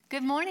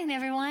Good morning,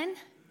 everyone.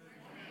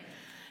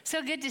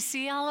 So good to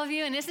see all of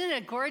you. And isn't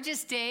it a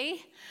gorgeous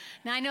day?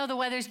 Now, I know the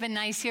weather's been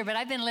nice here, but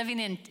I've been living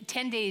in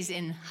 10 days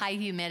in high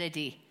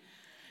humidity.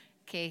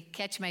 Okay,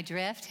 catch my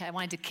drift? I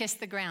wanted to kiss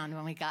the ground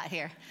when we got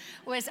here.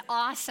 It was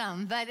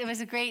awesome, but it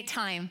was a great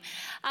time.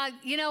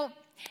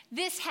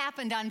 This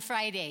happened on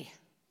Friday.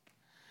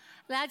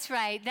 That's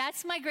right.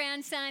 That's my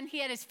grandson. He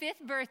had his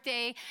 5th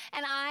birthday,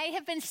 and I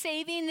have been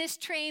saving this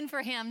train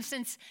for him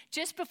since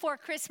just before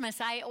Christmas.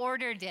 I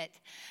ordered it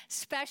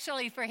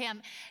specially for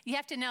him. You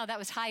have to know that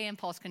was high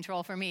impulse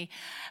control for me,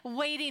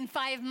 waiting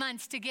 5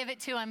 months to give it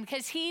to him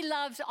because he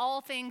loves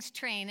all things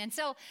train. And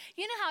so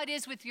you know how it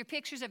is with your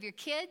pictures of your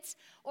kids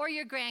or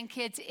your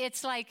grandkids.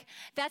 It's like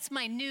that's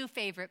my new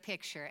favorite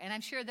picture, and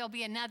I'm sure there'll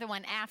be another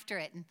one after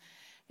it. And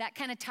that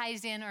kind of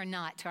ties in or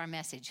not to our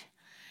message.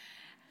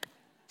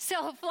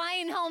 So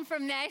flying home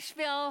from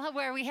Nashville,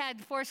 where we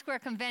had Foursquare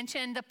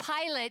Convention, the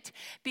pilot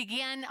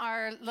began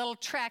our little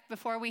trek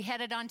before we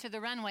headed onto the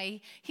runway.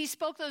 He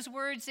spoke those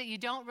words that you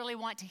don't really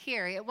want to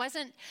hear. It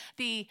wasn't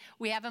we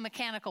have a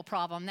mechanical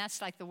problem.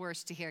 That's like the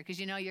worst to hear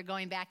because you know you're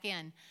going back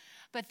in.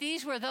 But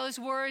these were those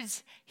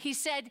words. He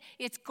said,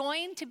 it's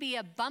going to be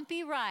a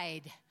bumpy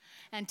ride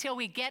until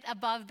we get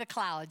above the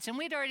clouds. And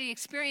we'd already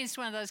experienced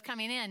one of those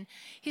coming in.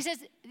 He says,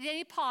 then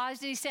he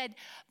paused and he said,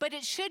 but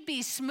it should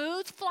be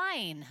smooth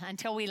flying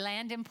until we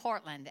land in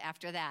Portland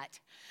after that.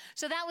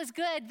 So that was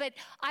good, but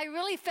I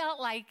really felt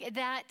like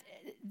that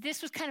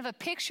this was kind of a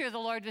picture the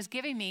Lord was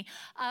giving me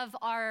of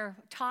our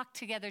talk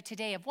together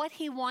today, of what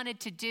he wanted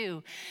to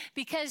do.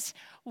 Because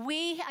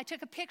I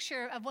took a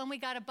picture of when we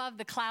got above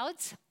the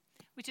clouds,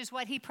 which is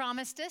what he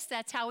promised us.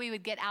 That's how we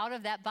would get out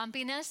of that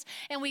bumpiness.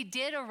 And we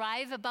did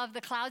arrive above the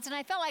clouds. And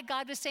I felt like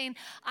God was saying,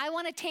 I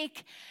want to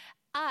take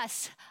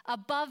us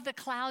above the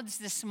clouds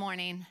this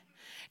morning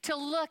to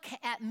look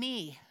at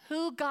me,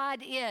 who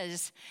God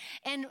is.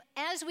 And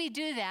as we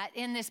do that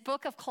in this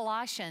book of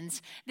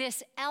Colossians,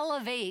 this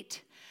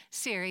Elevate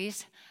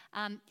series,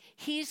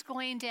 he's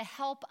going to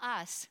help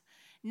us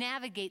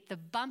navigate the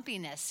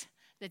bumpiness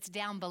that's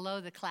down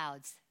below the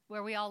clouds,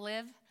 where we all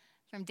live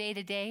from day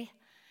to day.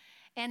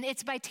 And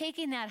it's by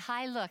taking that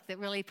high look that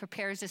really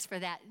prepares us for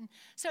that.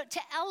 So to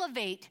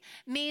elevate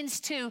means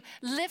to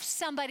lift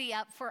somebody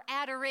up for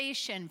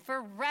adoration,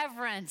 for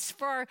reverence,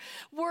 for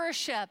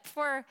worship,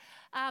 for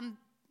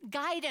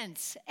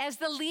guidance as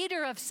the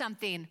leader of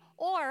something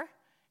or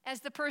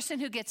as the person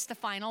who gets the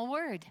final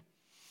word.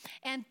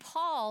 And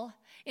Paul,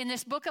 in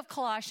this book of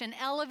Colossians,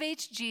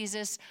 elevates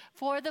Jesus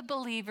for the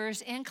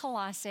believers in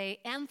Colossae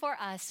and for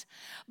us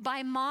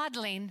by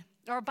modeling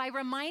or by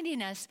reminding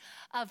us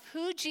of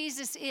who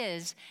Jesus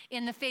is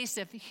in the face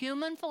of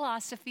human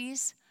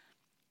philosophies,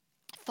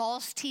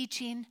 false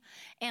teaching,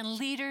 and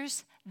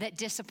leaders that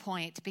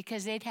disappoint,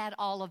 because they'd had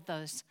all of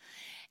those.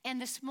 And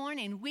this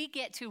morning, we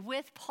get to,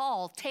 with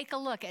Paul, take a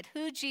look at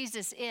who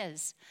Jesus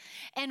is.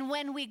 And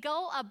when we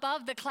go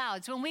above the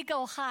clouds, when we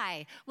go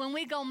high, when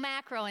we go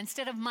macro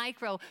instead of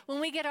micro, when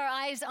we get our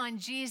eyes on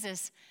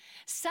Jesus,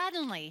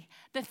 suddenly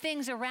the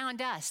things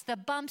around us, the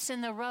bumps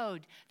in the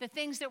road, the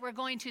things that we're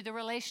going to, the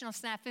relational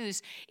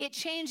snafus, it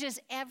changes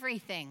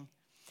everything.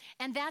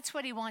 And that's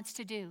what he wants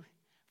to do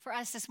for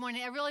us this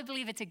morning. I really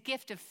believe it's a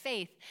gift of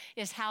faith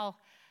is how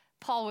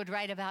Paul would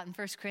write about in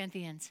 1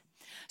 Corinthians.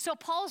 So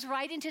Paul's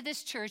writing to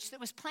this church that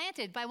was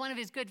planted by one of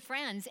his good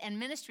friends and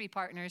ministry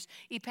partners,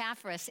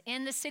 Epaphras,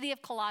 in the city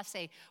of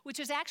Colossae, which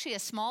was actually a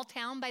small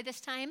town by this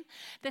time.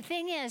 The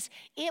thing is,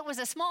 it was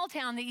a small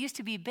town that used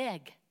to be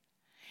big.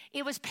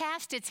 It was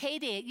past its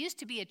heyday. It used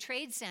to be a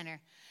trade center.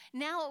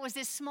 Now it was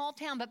this small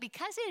town, but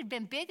because it had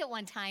been big at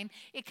one time,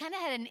 it kind of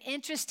had an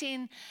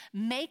interesting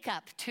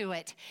makeup to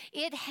it.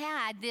 It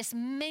had this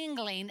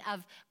mingling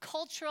of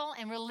cultural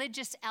and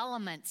religious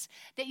elements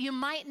that you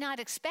might not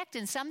expect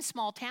in some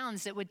small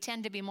towns that would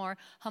tend to be more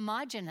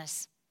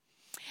homogeneous.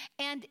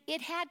 And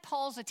it had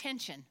Paul's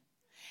attention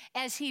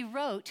as he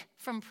wrote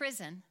from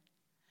prison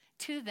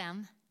to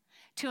them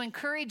to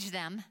encourage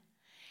them.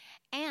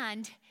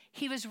 And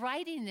he was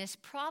writing this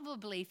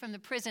probably from the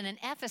prison in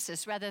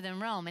Ephesus rather than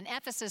Rome. And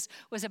Ephesus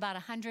was about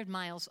 100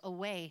 miles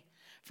away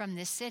from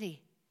this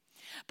city.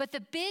 But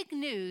the big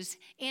news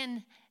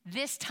in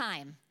this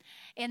time,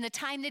 in the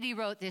time that he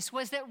wrote this,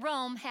 was that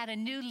Rome had a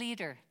new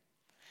leader.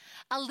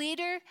 A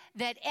leader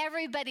that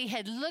everybody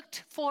had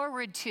looked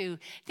forward to,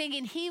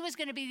 thinking he was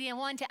going to be the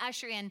one to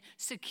usher in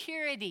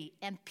security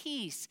and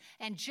peace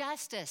and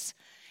justice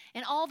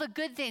and all the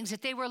good things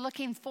that they were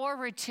looking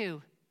forward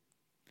to.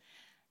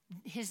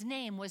 His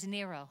name was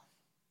Nero.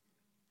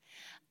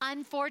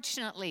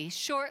 Unfortunately,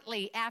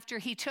 shortly after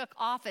he took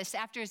office,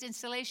 after his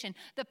installation,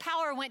 the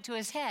power went to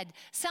his head.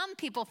 Some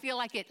people feel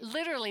like it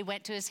literally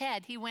went to his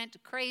head. He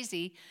went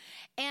crazy,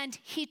 and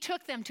he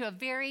took them to a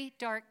very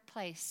dark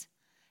place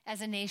as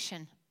a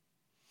nation.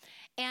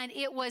 And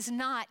it was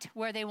not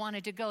where they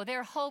wanted to go.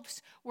 Their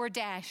hopes were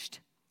dashed.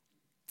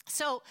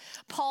 So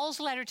Paul's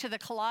letter to the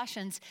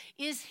Colossians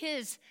is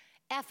his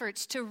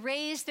efforts to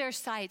raise their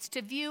sights,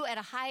 to view at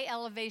a high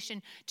elevation,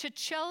 to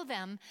show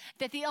them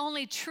that the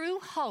only true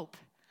hope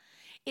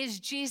is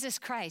Jesus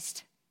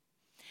Christ.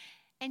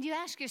 And you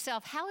ask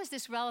yourself, how is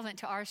this relevant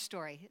to our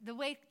story? The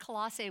way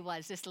Colossae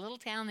was, this little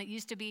town that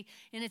used to be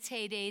in its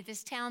heyday,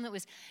 this town that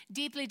was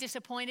deeply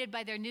disappointed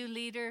by their new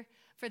leader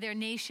for their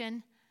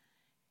nation,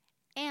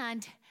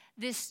 and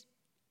this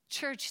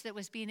church that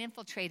was being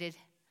infiltrated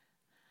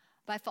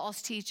by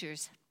false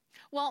teachers.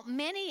 Well,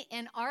 many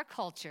in our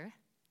culture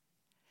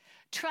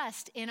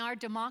trust in our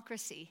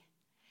democracy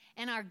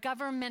and our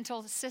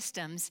governmental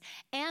systems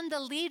and the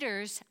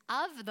leaders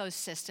of those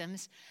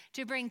systems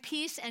to bring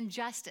peace and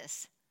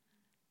justice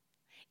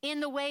in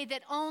the way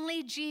that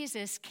only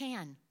Jesus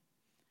can.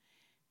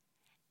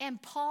 And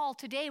Paul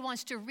today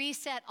wants to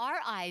reset our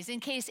eyes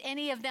in case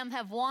any of them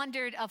have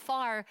wandered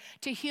afar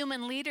to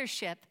human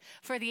leadership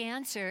for the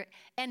answer,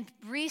 and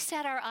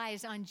reset our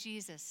eyes on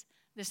Jesus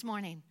this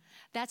morning.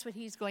 That's what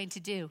he's going to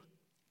do.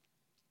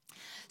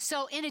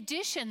 So in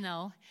addition,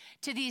 though,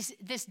 to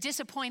this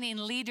disappointing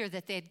leader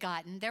that they'd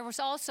gotten, there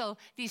was also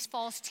these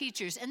false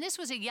teachers. And this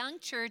was a young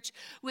church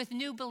with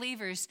new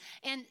believers.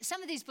 And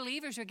some of these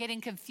believers were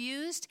getting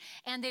confused,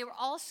 and they were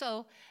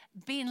also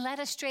being led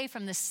astray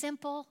from the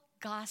simple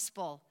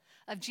gospel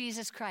of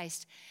Jesus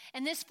Christ.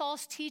 And this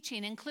false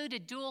teaching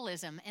included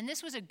dualism. And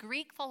this was a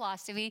Greek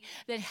philosophy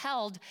that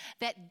held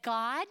that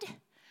God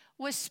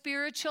was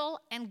spiritual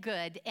and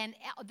good, and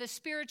the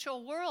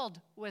spiritual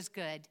world was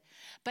good,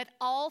 but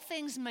all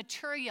things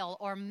material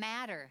or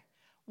matter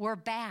were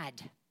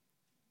bad.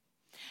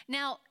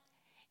 Now,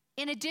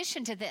 in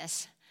addition to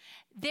this,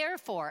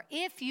 therefore,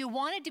 if you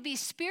wanted to be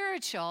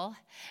spiritual,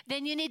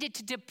 then you needed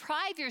to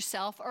deprive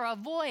yourself or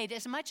avoid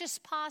as much as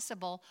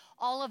possible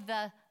all of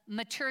the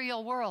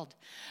material world.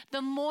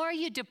 The more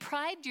you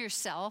deprived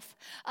yourself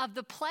of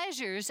the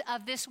pleasures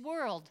of this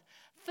world,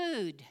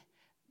 food,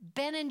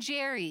 Ben and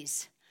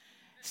Jerry's,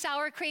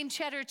 sour cream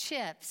cheddar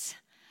chips,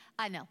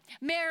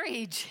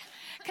 marriage,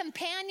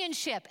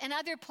 companionship, and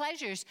other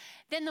pleasures,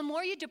 then the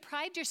more you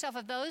deprived yourself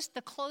of those,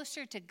 the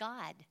closer to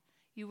God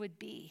you would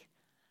be.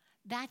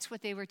 That's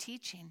what they were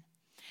teaching.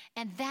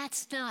 And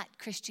that's not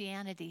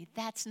Christianity.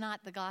 That's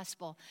not the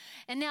gospel.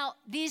 And now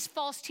these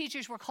false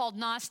teachers were called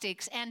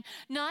Gnostics, and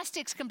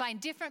Gnostics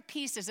combined different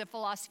pieces of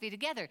philosophy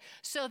together.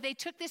 So they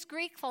took this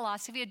Greek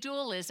philosophy of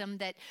dualism,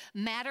 that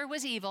matter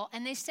was evil,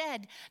 and they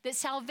said that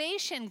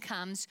salvation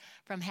comes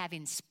from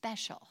having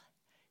special,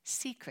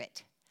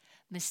 secret,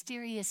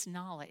 mysterious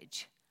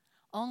knowledge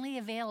only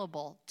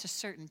available to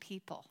certain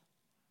people,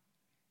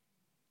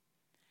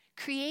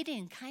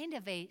 creating kind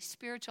of a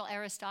spiritual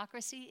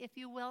aristocracy, if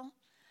you will,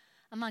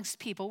 amongst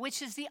people,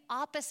 which is the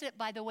opposite,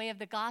 by the way, of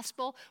the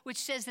gospel, which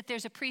says that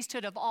there's a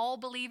priesthood of all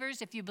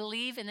believers. If you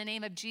believe in the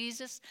name of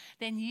Jesus,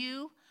 then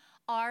you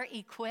are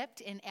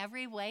equipped in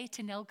every way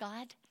to know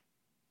God.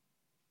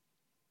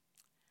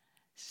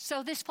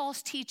 So this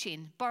false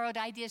teaching borrowed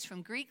ideas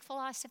from Greek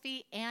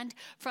philosophy and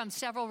from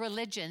several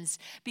religions.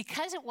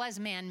 Because it was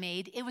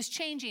man-made, it was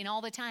changing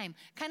all the time,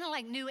 kind of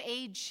like New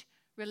Age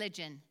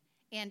religion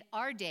in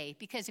our day,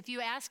 because if you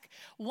ask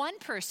one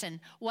person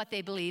what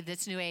they believe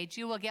that's New Age,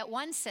 you will get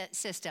one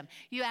system.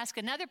 You ask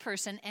another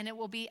person, and it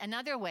will be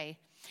another way.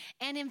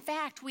 And in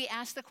fact, we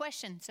ask the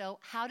question, so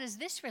how does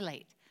this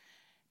relate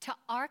to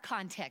our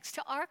context,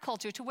 to our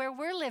culture, to where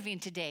we're living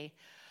today?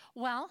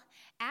 Well,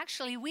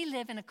 actually, we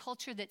live in a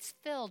culture that's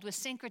filled with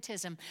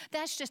syncretism.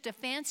 That's just a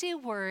fancy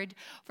word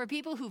for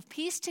people who've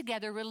pieced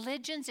together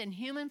religions and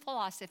human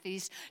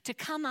philosophies to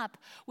come up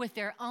with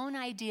their own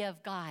idea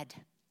of God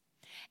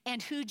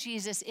and who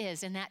Jesus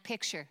is in that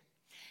picture.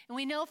 And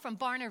we know from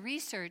Barna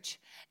research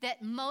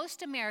that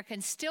most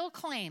Americans still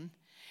claim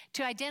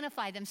to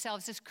identify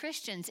themselves as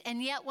Christians.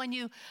 And yet when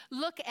you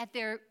look at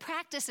their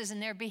practices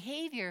and their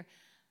behavior,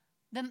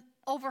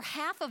 over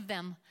half of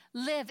them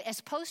live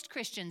as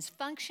post-Christians,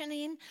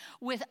 functioning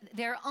with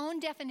their own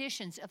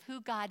definitions of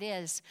who God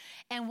is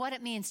and what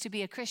it means to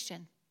be a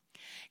Christian.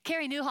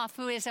 Carey Nieuwhof,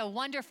 who is a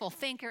wonderful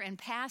thinker and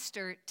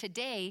pastor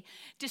today,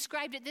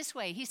 described it this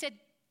way. He said,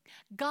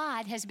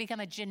 God has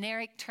become a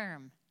generic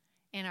term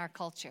in our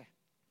culture.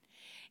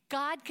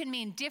 God can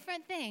mean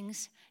different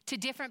things to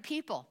different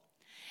people.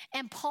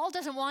 And Paul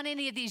doesn't want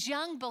any of these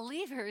young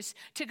believers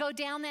to go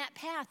down that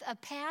path, a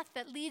path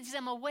that leads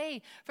them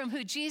away from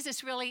who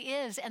Jesus really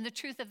is and the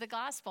truth of the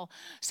gospel.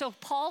 So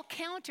Paul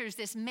counters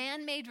this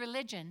man-made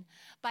religion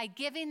by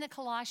giving the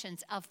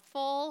Colossians a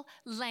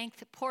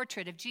full-length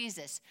portrait of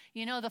Jesus.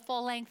 You know the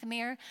full-length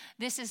mirror?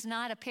 This is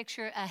not a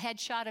picture, a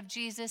headshot of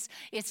Jesus.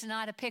 It's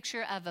not a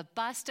picture of a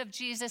bust of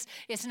Jesus.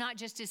 It's not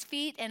just his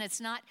feet, and it's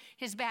not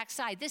his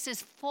backside. This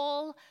is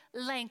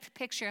full-length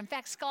picture. In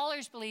fact,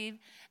 scholars believe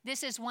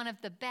this is one of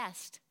the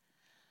best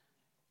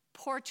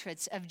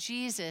portraits of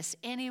Jesus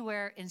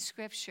anywhere in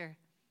Scripture.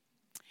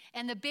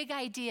 And the big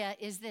idea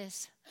is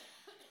this,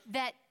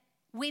 that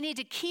we need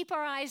to keep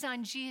our eyes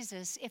on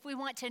Jesus if we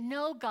want to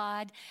know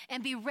God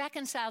and be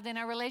reconciled in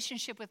our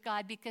relationship with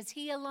God, because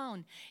he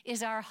alone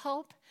is our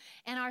hope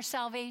and our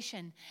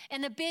salvation.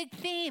 And the big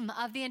theme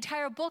of the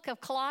entire book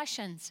of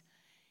Colossians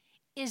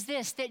is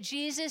this, that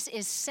Jesus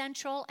is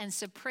central and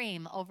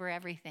supreme over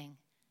everything.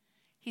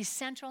 He's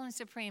central and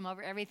supreme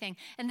over everything.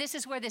 And this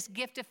is where this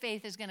gift of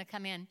faith is going to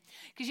come in.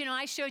 Because,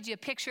 I showed you a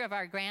picture of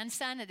our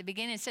grandson at the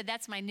beginning and said,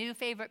 that's my new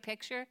favorite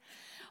picture.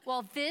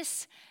 Well,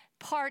 this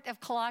part of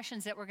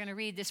Colossians that we're going to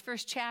read, this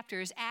first chapter,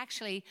 is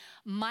actually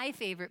my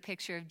favorite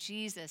picture of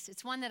Jesus.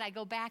 It's one that I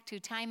go back to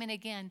time and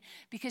again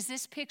because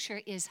this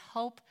picture is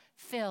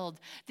hope-filled.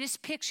 This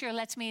picture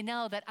lets me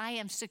know that I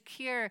am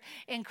secure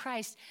in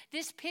Christ.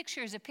 This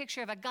picture is a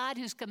picture of a God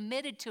who's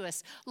committed to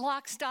us,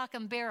 lock, stock,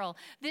 and barrel.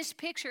 This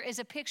picture is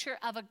a picture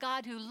of a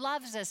God who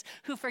loves us,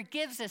 who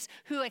forgives us,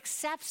 who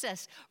accepts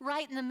us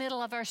right in the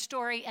middle of our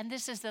story, and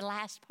this is the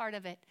last part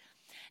of it.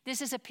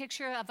 This is a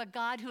picture of a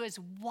God who is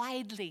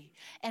widely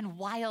and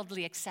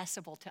wildly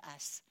accessible to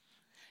us.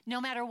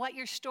 No matter what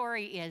your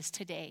story is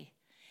today,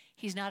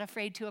 he's not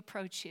afraid to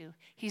approach you.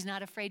 He's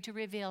not afraid to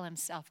reveal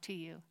himself to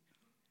you.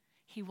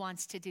 He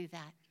wants to do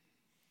that.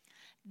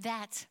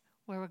 That's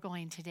where we're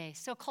going today.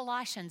 So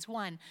Colossians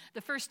 1,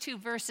 the first 2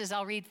 verses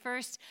I'll read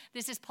first.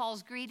 This is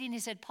Paul's greeting. He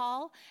said,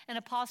 Paul, an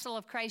apostle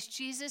of Christ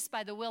Jesus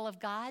by the will of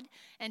God,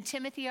 and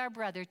Timothy, our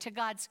brother, to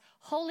God's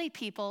holy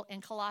people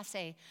in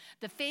Colossae,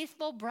 the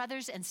faithful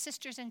brothers and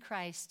sisters in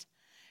Christ,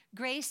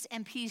 grace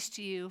and peace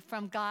to you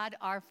from God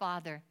our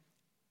Father.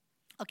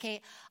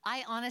 Okay,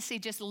 I honestly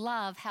just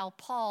love how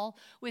Paul,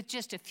 with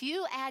just a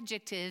few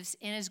adjectives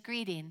in his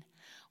greeting,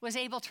 was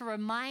able to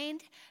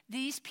remind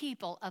these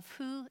people of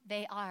who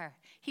they are.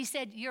 He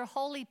said, you're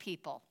holy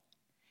people.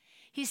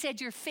 He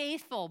said, you're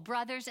faithful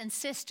brothers and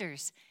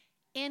sisters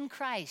in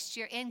Christ.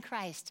 You're in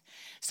Christ.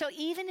 So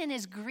even in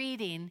his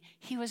greeting,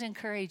 he was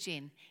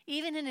encouraging.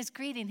 Even in his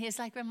greeting, he's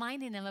like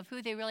reminding them of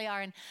who they really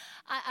are. And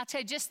I'll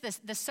tell you just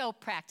the SOAP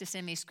practice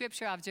in me,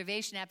 scripture,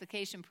 observation,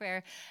 application,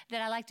 prayer,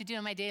 that I like to do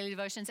in my daily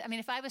devotions. I mean,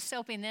 if I was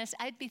soaping this,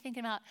 I'd be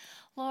thinking about,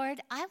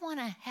 Lord, I want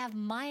to have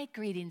my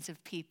greetings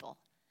of people.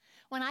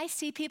 When I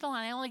see people and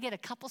I only get a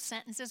couple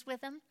sentences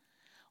with them,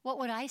 what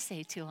would I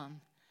say to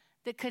them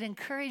that could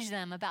encourage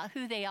them about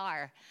who they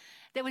are,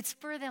 that would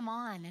spur them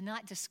on and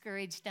not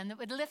discourage them, that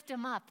would lift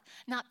them up,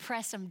 not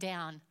press them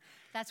down?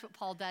 That's what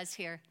Paul does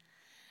here.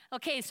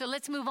 Okay, so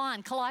let's move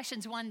on.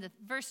 Colossians 1, the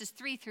verses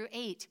 3 through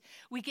 8,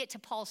 we get to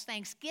Paul's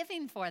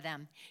thanksgiving for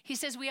them. He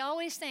says, we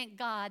always thank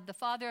God, the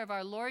Father of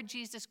our Lord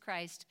Jesus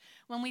Christ,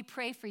 when we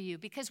pray for you,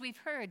 because we've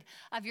heard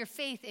of your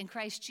faith in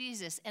Christ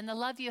Jesus and the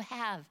love you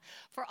have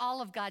for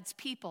all of God's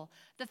people,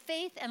 the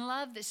faith and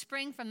love that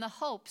spring from the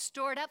hope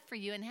stored up for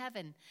you in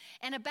heaven,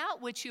 and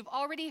about which you've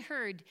already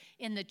heard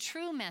in the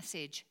true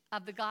message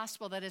of the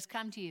gospel that has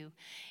come to you.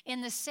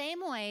 In the same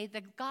way,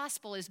 the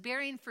gospel is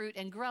bearing fruit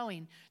and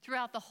growing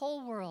throughout the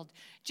whole world,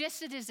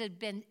 just as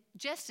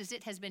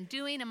it has been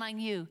doing among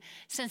you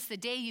since the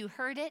day you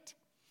heard it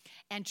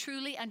and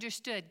truly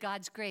understood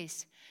God's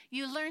grace.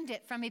 You learned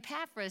it from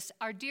Epaphras,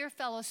 our dear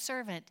fellow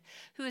servant,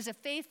 who is a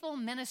faithful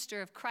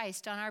minister of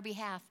Christ on our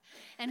behalf,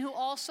 and who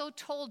also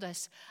told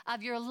us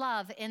of your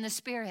love in the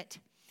Spirit.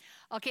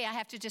 Okay, I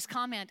have to just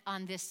comment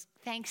on this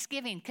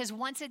thanksgiving, because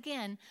once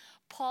again,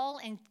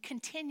 Paul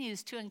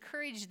continues to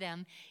encourage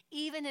them,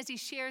 even as he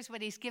shares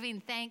what he's giving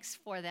thanks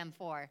for them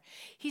for.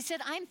 He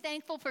said, I'm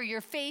thankful for your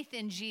faith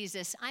in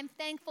Jesus. I'm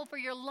thankful for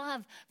your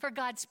love for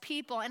God's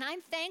people. And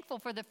I'm thankful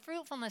for the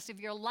fruitfulness of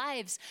your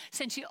lives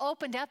since you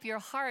opened up your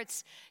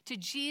hearts to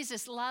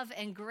Jesus' love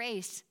and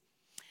grace.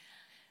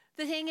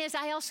 The thing is,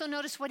 I also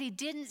noticed what he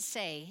didn't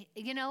say.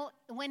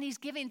 When he's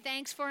giving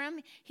thanks for him,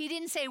 he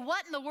didn't say,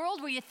 what in the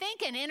world were you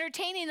thinking,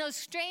 entertaining those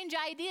strange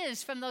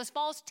ideas from those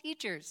false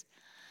teachers?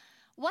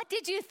 What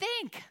did you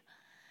think?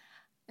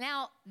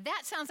 Now,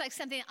 that sounds like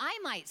something I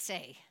might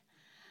say,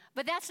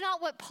 but that's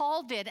not what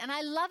Paul did. And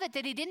I love it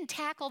that he didn't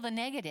tackle the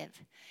negative.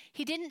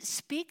 He didn't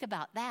speak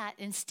about that.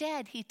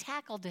 Instead, he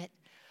tackled it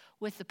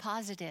with the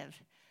positive,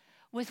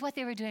 with what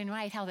they were doing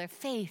right, how their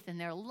faith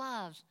and their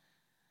love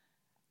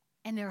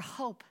and their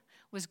hope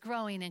was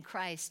growing in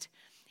Christ.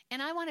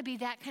 And I want to be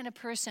that kind of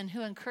person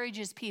who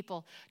encourages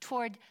people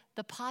toward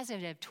the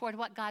positive, toward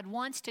what God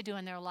wants to do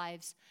in their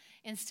lives,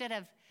 instead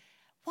of,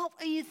 what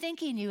were you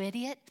thinking, you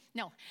idiot?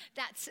 No,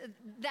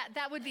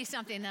 that would be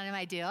something that I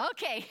might do.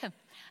 Okay,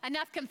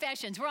 enough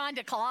confessions. We're on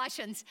to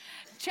Colossians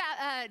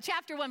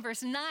chapter 1,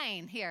 verse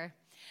 9 here.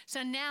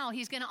 So now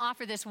he's going to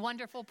offer this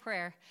wonderful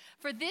prayer.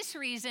 For this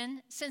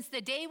reason, since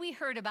the day we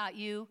heard about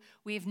you,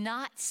 we've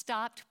not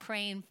stopped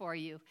praying for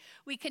you.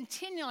 We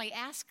continually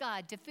ask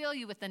God to fill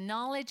you with the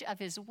knowledge of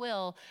his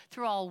will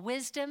through all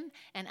wisdom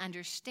and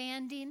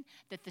understanding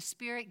that the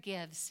Spirit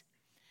gives,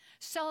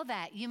 so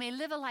that you may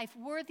live a life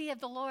worthy of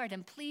the Lord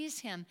and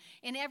please him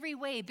in every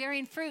way,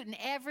 bearing fruit in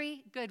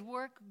every good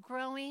work,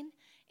 growing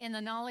in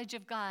the knowledge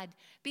of God,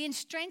 being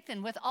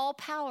strengthened with all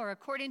power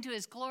according to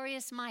his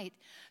glorious might,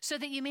 so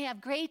that you may have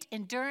great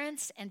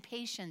endurance and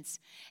patience,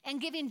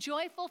 and giving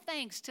joyful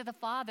thanks to the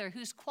Father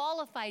who's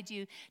qualified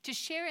you to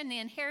share in the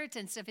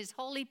inheritance of his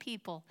holy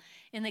people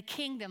in the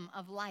kingdom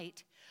of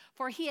light.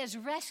 For he has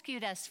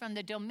rescued us from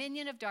the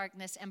dominion of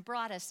darkness and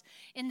brought us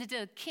into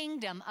the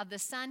kingdom of the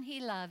Son he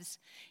loves,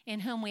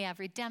 in whom we have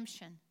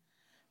redemption,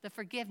 the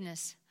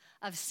forgiveness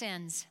of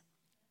sins.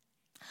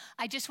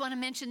 I just want to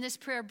mention this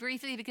prayer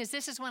briefly because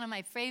this is one of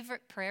my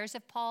favorite prayers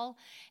of Paul,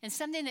 and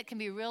something that can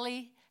be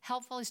really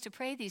helpful is to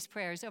pray these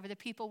prayers over the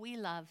people we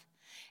love.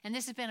 And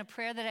this has been a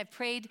prayer that I've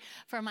prayed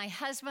for my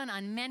husband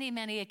on many,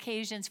 many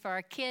occasions, for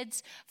our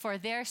kids, for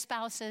their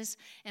spouses,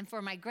 and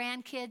for my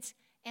grandkids,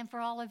 and for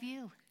all of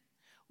you.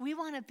 We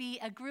want to be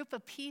a group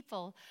of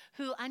people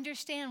who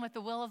understand what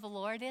the will of the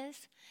Lord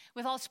is,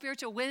 with all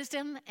spiritual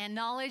wisdom and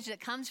knowledge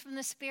that comes from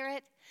the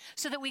Spirit,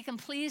 so that we can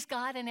please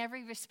God in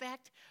every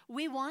respect.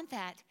 We want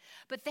that.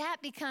 But that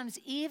becomes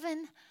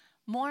even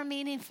more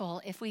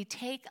meaningful if we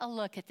take a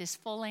look at this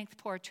full-length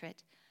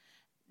portrait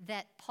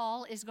that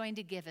Paul is going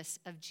to give us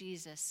of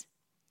Jesus.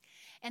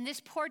 And this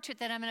portrait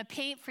that I'm going to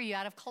paint for you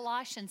out of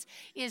Colossians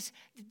is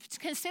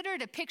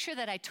considered a picture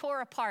that I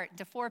tore apart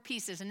into 4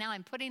 pieces, and now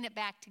I'm putting it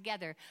back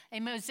together, a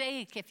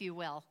mosaic, if you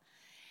will.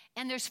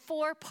 And there's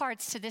 4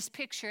 parts to this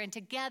picture, and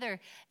together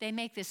they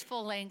make this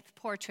full-length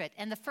portrait.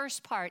 And the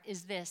first part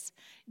is this: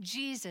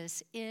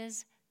 Jesus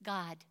is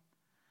God.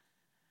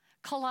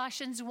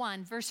 Colossians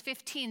 1, verse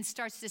 15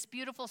 starts this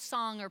beautiful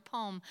song or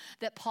poem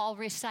that Paul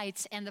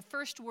recites, and the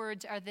first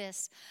words are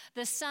this: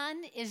 the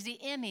Son is the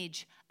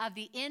image of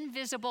the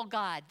invisible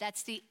God.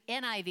 That's the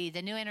NIV,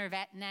 the New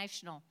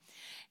International.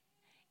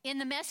 In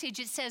the Message,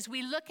 it says,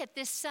 we look at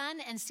this Son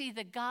and see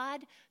the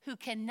God who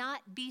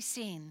cannot be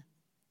seen.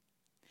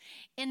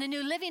 In the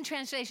New Living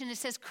Translation, it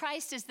says,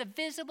 Christ is the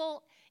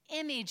visible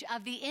image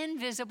of the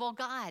invisible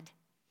God.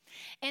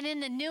 And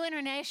in the New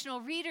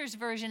International Reader's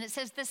Version, it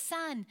says the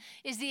Son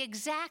is the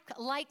exact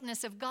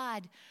likeness of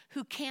God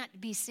who can't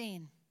be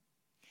seen.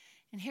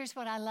 And here's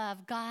what I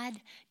love. God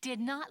did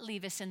not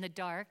leave us in the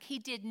dark. He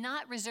did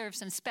not reserve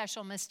some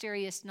special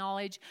mysterious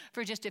knowledge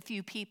for just a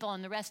few people,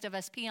 and the rest of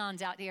us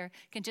peons out here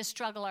can just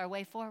struggle our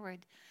way forward.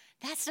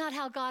 That's not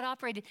how God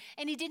operated.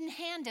 And he didn't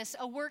hand us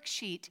a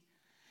worksheet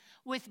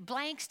with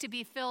blanks to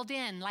be filled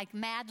in like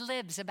Mad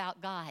Libs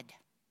about God.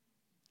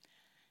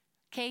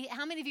 Okay,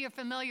 how many of you are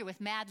familiar with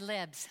Mad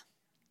Libs?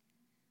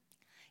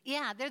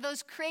 Yeah, they're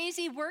those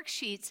crazy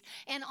worksheets,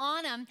 and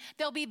on them,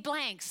 there'll be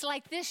blanks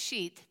like this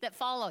sheet that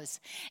follows.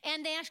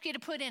 And they ask you to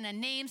put in a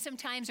name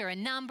sometimes, or a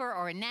number,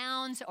 or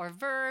nouns, or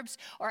verbs,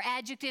 or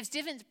adjectives,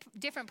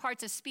 different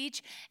parts of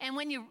speech. And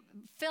when you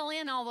fill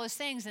in all those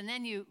things and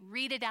then you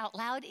read it out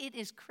loud, it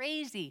is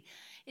crazy.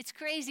 It's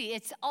crazy.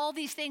 It's all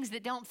these things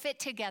that don't fit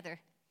together.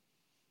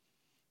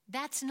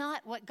 That's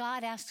not what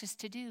God asked us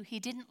to do. He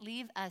didn't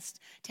leave us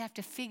to have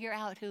to figure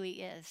out who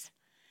he is.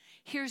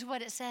 Here's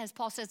what it says.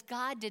 Paul says,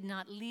 God did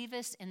not leave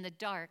us in the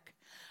dark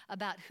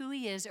about who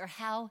he is or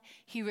how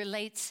he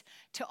relates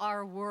to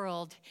our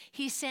world.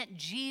 He sent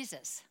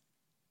Jesus.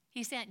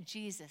 He sent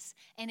Jesus,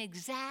 an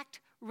exact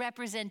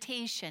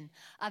representation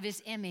of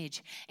his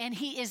image. And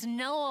he is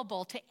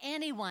knowable to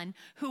anyone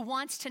who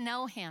wants to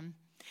know him.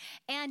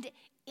 And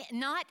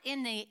not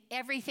in the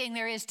everything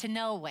there is to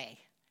know way,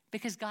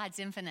 because God's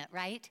infinite,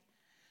 right?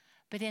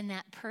 But in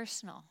that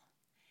personal,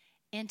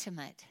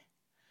 intimate,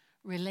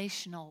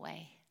 relational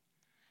way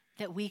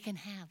that we can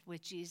have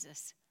with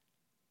Jesus.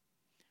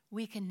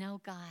 We can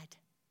know God.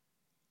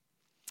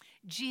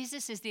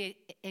 Jesus is the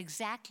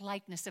exact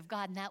likeness of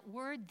God. And that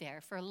word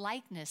there for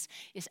likeness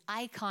is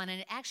icon.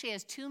 And it actually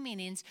has 2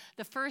 meanings.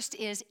 The first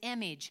is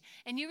image.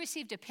 And you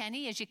received a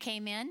penny as you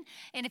came in.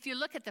 And if you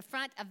look at the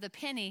front of the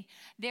penny,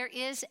 there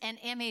is an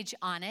image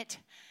on it.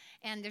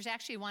 And there's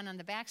actually one on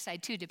the back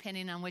side too,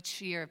 depending on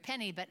which your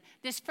penny. But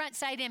this front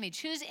side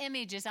image, whose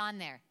image is on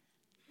there?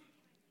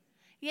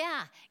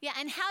 Yeah.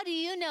 And how do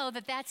you know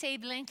that that's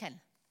Abe Lincoln?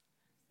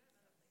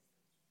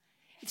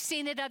 You've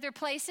seen it other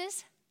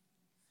places?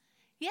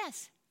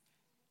 Yes.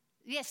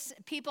 Yes,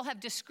 people have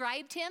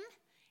described him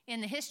in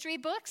the history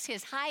books,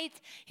 his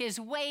height, his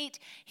weight,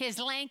 his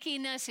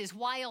lankiness, his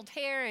wild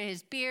hair,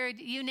 his beard,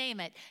 you name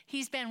it.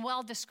 He's been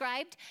well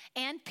described,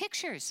 and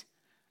pictures,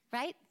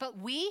 right? But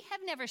we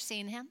have never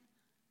seen him.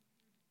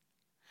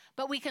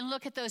 But we can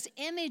look at those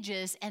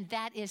images, and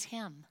that is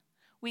him.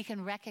 We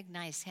can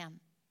recognize him.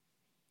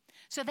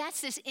 So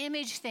that's this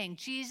image thing.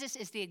 Jesus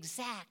is the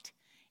exact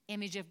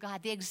image of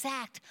God, the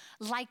exact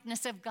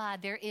likeness of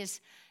God. There is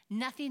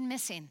nothing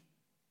missing.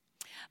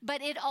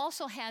 But it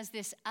also has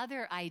this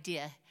other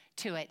idea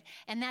to it,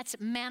 and that's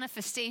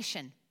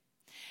manifestation.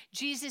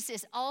 Jesus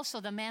is also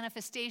the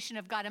manifestation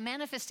of God. A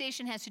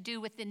manifestation has to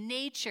do with the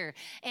nature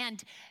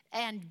and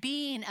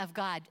being of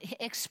God,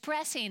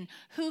 expressing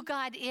who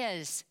God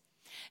is.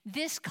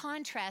 This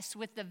contrasts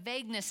with the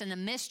vagueness and the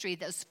mystery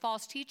those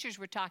false teachers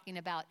were talking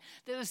about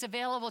that was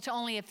available to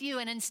only a few.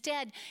 And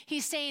instead,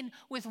 he's saying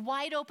with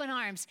wide open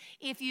arms,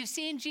 if you've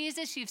seen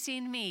Jesus, you've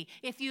seen me.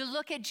 If you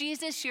look at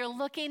Jesus, you're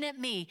looking at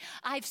me.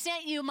 I've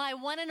sent you my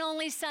one and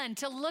only Son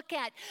to look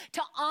at,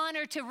 to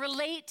honor, to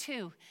relate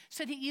to,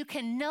 so that you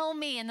can know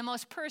me in the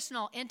most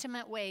personal,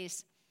 intimate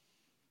ways.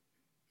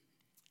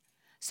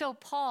 So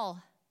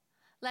Paul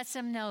lets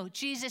them know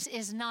Jesus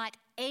is not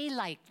a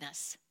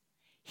likeness.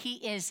 He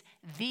is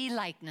the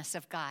likeness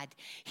of God.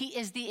 He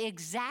is the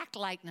exact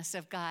likeness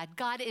of God.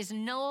 God is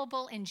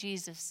knowable in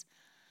Jesus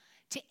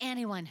to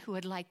anyone who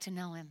would like to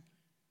know him.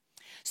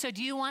 So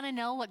do you want to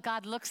know what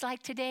God looks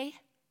like today?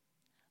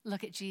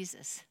 Look at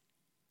Jesus.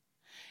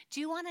 Do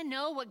you want to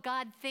know what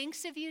God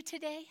thinks of you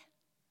today?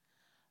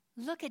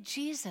 Look at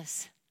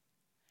Jesus.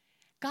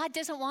 God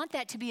doesn't want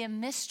that to be a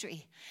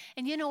mystery.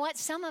 And you know what?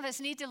 Some of us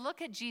need to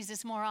look at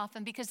Jesus more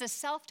often because the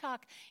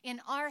self-talk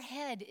in our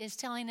head is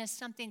telling us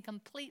something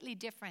completely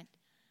different.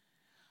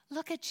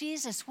 Look at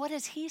Jesus. What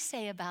does he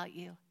say about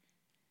you?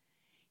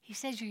 He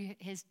says you're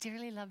his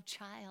dearly loved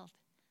child,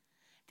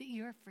 that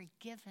you're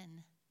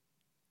forgiven,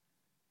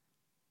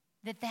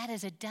 that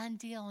is a done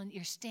deal and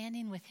you're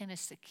standing with him as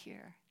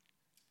secure.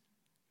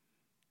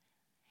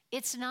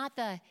 It's not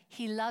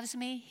he loves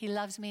me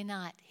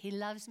not. He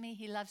loves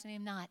me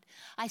not.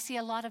 I see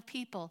a lot of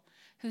people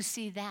who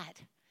see that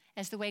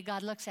as the way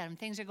God looks at them.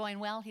 Things are going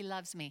well, he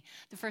loves me.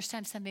 The first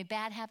time something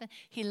bad happened,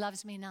 he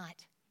loves me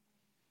not.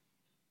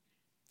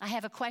 I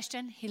have a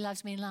question, he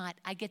loves me not.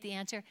 I get the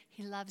answer,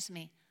 he loves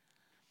me.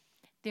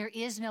 There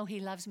is no he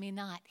loves me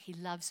not, he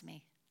loves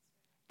me.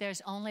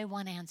 There's only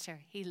one answer,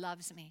 he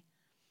loves me.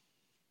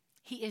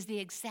 He is the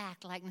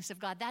exact likeness of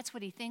God. That's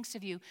what he thinks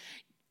of you.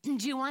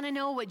 Do you want to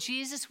know what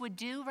Jesus would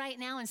do right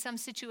now in some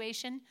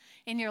situation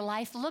in your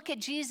life? Look at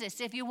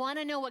Jesus. If you want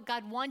to know what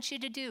God wants you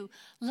to do,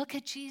 look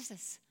at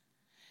Jesus.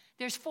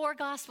 There's 4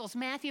 Gospels,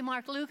 Matthew,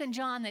 Mark, Luke, and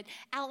John, that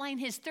outline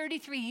his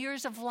 33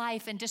 years of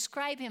life and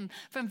describe him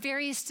from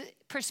various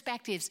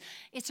perspectives.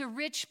 It's a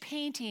rich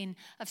painting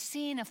of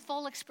seeing a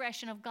full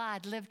expression of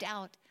God lived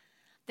out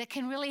that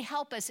can really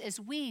help us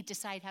as we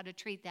decide how to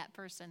treat that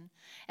person,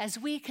 as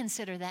we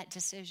consider that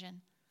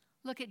decision.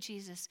 Look at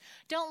Jesus.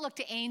 Don't look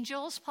to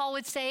angels, Paul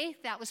would say.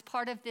 That was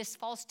part of this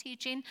false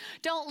teaching.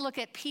 Don't look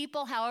at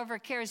people, however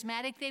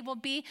charismatic they will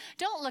be.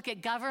 Don't look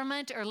at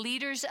government or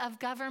leaders of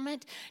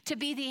government to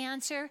be the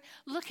answer.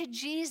 Look at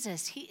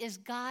Jesus. He is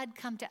God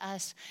come to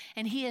us,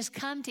 and he has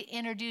come to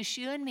introduce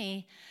you and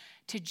me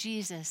to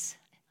Jesus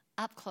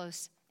up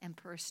close and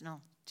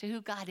personal, to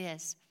who God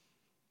is.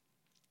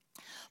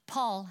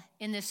 Paul,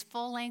 in this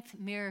full-length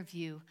mirror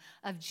view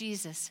of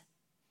Jesus,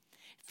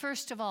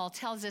 first of all,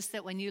 tells us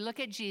that when you look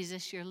at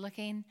Jesus, you're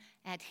looking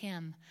at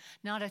him.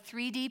 Not a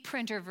 3D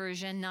printer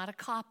version, not a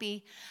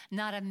copy,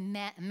 not a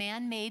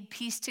man-made,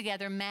 pieced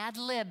together, Mad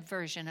Lib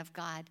version of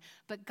God,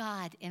 but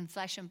God in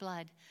flesh and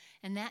blood.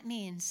 And that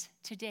means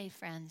today,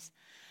 friends,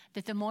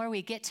 that the more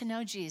we get to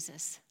know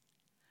Jesus,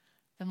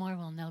 the more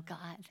we'll know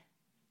God.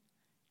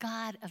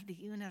 God of the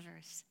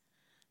universe.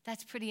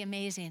 That's pretty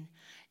amazing.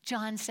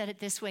 John said it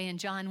this way in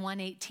John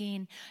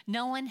 1:18.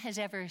 No one has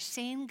ever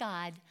seen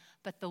God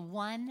but the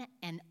one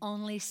and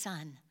only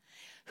Son,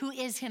 who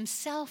is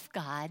himself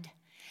God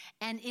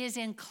and is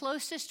in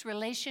closest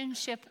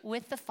relationship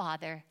with the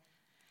Father,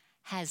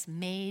 has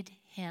made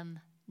him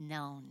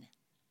known.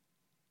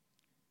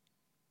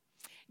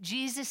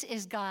 Jesus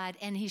is God,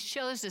 and he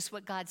shows us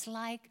what God's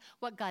like,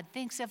 what God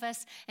thinks of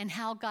us, and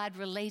how God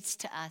relates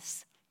to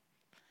us.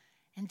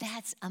 And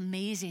that's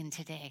amazing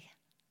today.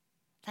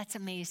 That's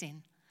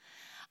amazing.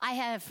 I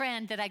had a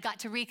friend that I got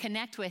to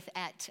reconnect with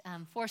at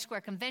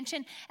Foursquare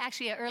Convention,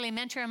 actually an early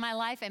mentor in my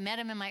life. I met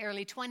him in my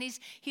early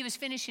 20s. He was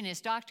finishing his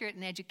doctorate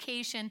in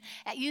education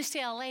at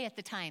UCLA at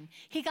the time.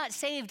 He got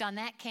saved on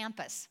that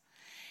campus.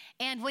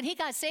 And when he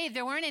got saved,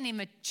 there weren't any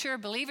mature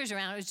believers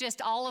around. It was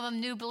just all of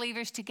them new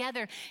believers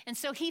together. And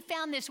so he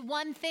found this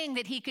one thing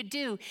that he could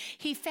do.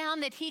 He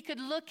found that he could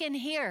look in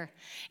here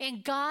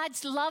in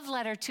God's love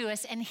letter to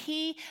us, and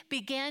he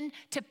began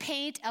to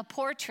paint a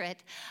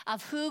portrait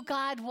of who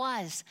God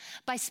was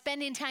by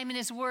spending time in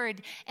his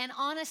word. And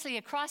honestly,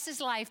 across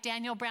his life,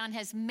 Daniel Brown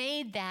has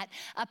made that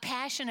a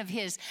passion of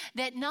his,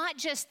 that not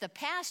just the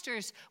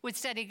pastors would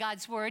study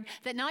God's word,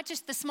 that not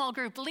just the small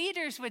group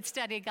leaders would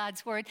study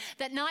God's word,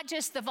 that not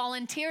just the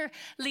volunteer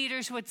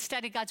leaders would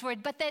study God's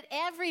word, but that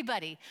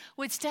everybody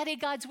would study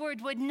God's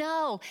word, would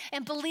know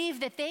and believe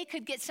that they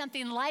could get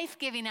something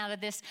life-giving out of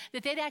this,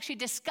 that they'd actually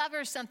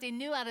discover something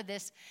new out of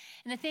this.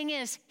 And the thing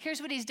is, here's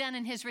what he's done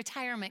in his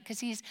retirement, because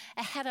he's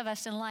ahead of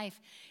us in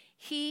life.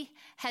 He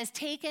has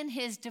taken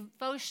his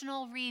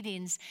devotional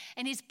readings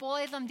and he's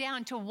boiled them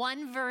down to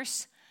one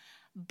verse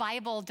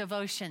Bible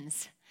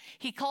devotions.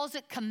 He calls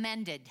it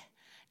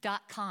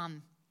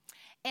commended.com.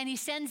 And he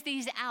sends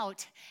these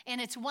out, and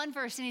it's one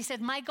verse, and he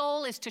said, my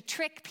goal is to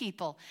trick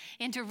people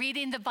into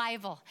reading the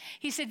Bible.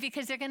 He said,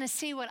 because they're going to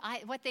see what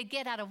they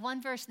get out of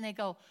one verse, and they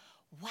go,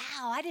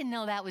 wow, I didn't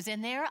know that was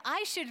in there.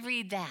 I should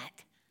read that.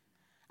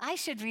 I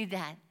should read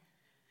that.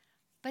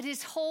 But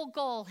his whole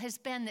goal has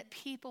been that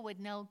people would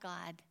know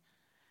God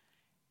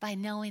by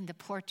knowing the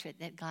portrait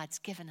that God's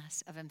given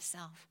us of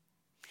himself.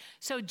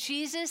 So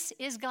Jesus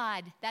is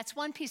God. That's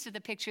one piece of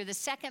the picture. The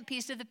second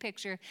piece of the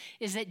picture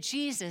is that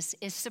Jesus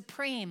is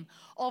supreme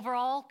over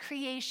all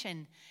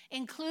creation,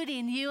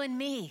 including you and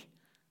me.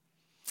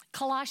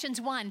 Colossians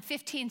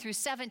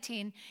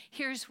 1:15-17,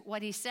 here's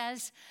what he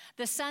says.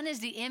 The Son is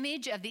the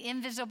image of the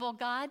invisible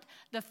God,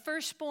 the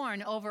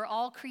firstborn over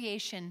all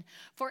creation.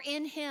 For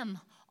in him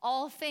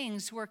all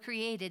things were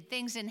created,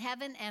 things in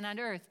heaven and on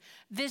earth,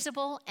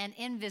 visible and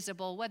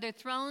invisible, whether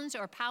thrones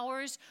or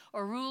powers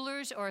or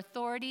rulers or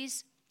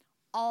authorities.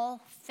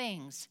 All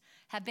things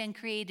have been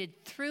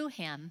created through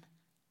him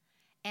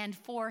and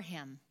for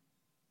him.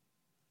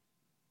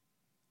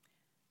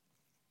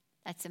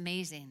 That's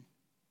amazing.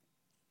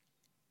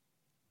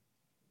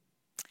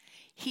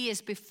 He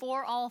is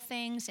before all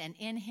things, and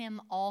in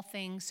him all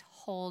things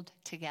hold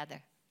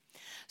together.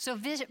 So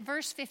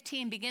verse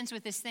 15 begins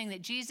with this thing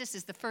that Jesus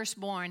is the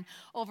firstborn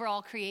over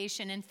all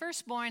creation. And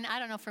firstborn, I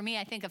don't know, for me,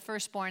 I think of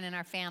firstborn in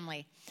our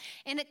family.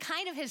 And it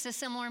kind of has a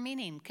similar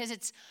meaning because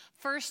it's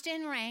first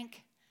in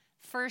rank,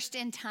 first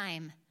in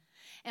time.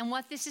 And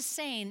what this is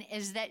saying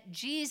is that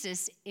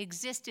Jesus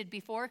existed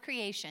before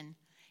creation.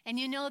 And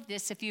you know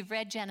this if you've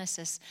read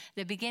Genesis.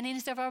 The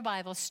beginnings of our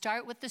Bible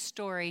start with the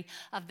story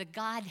of the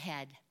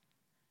Godhead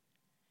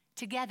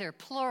together,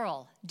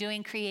 plural,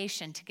 doing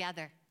creation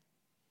together.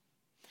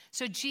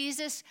 So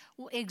Jesus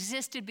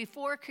existed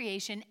before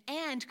creation,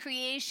 and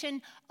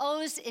creation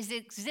owes its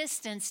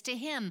existence to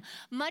him,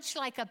 much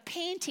like a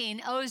painting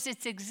owes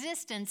its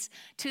existence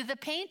to the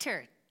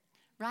painter,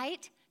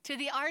 right? To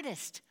the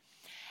artist.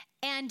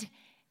 And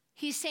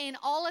he's saying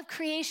all of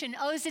creation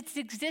owes its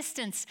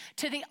existence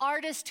to the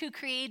artist who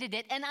created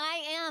it, and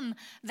I am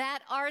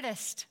that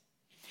artist.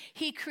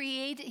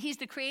 He's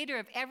the creator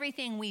of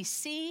everything we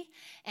see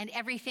and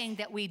everything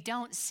that we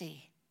don't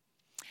see.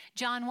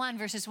 John 1,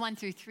 verses 1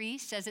 through 3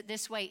 says it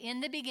this way. In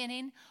the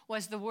beginning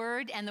was the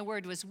Word, and the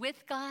Word was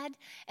with God,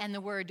 and the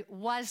Word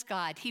was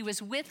God. He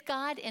was with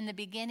God in the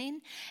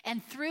beginning,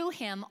 and through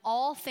him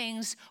all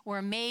things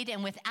were made,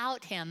 and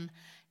without him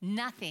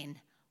nothing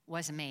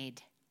was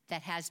made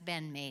that has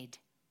been made.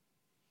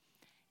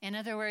 In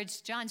other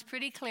words, John's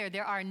pretty clear.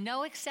 There are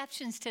no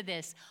exceptions to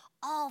this.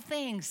 All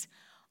things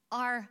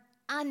are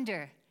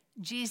under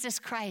Jesus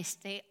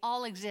Christ. They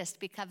all exist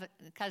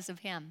because of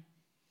him.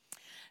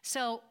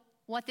 So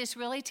what this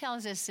really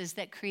tells us is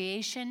that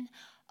creation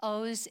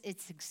owes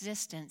its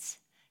existence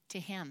to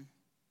him.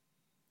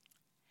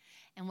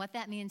 And what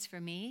that means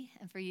for me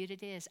and for you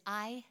today is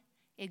I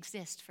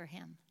exist for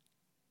him.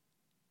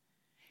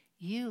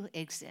 You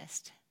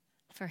exist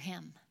for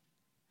him.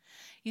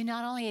 You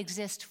not only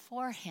exist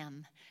for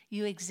him,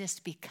 you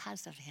exist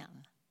because of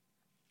him.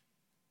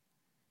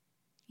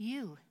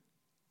 You,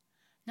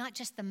 not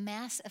just the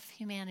mass of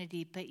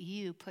humanity, but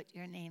you put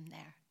your name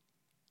there.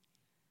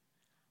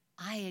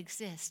 I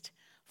exist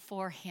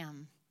for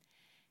him,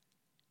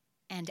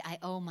 and I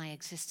owe my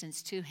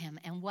existence to him.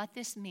 And what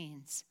this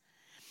means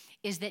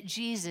is that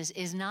Jesus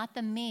is not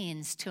the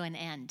means to an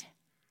end.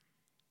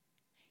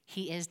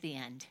 He is the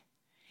end.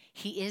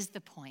 He is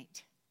the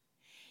point.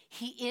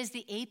 He is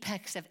the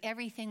apex of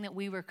everything that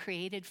we were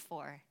created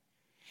for.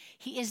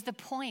 He is the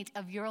point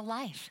of your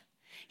life.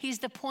 He's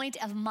the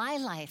point of my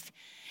life.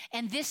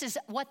 And this is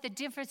what the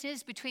difference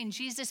is between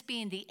Jesus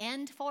being the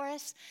end for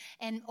us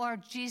or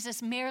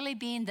Jesus merely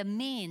being the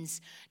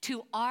means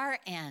to our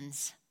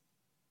ends.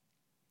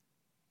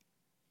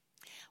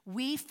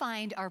 We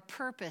find our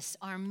purpose,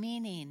 our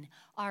meaning,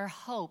 our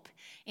hope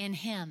in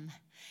him.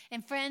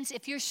 And friends,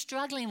 if you're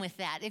struggling with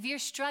that, if you're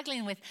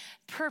struggling with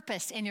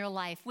purpose in your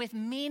life, with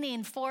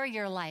meaning for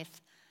your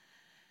life,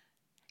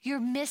 you're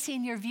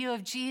missing your view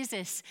of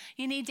Jesus.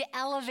 You need to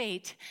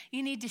elevate.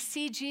 You need to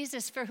see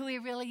Jesus for who he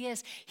really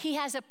is. He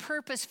has a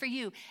purpose for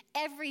you.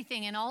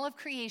 Everything in all of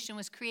creation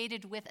was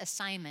created with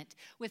assignment,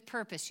 with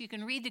purpose. You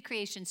can read the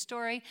creation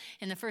story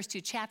in the first 2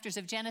 chapters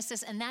of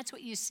Genesis, and that's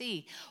what you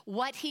see.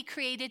 What he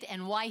created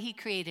and why he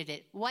created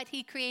it. What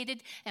he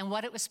created and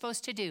what it was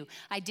supposed to do.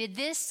 I did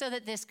this so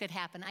that this could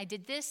happen. I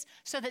did this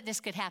so that this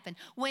could happen.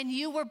 When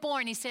you were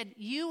born, he said,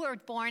 you were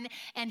born,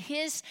 and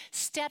his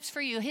steps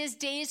for you, his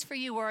days for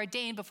you were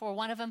ordained before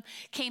one of them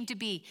came to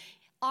be.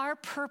 Our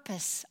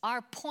purpose,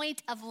 our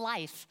point of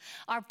life,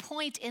 our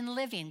point in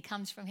living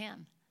comes from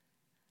him.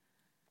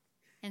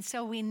 And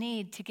so we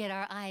need to get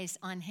our eyes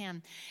on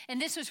him.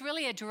 And this was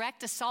really a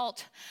direct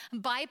assault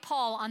by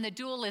Paul on the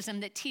dualism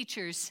that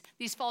teachers,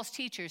 these false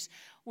teachers,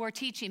 were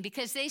teaching,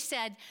 because they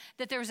said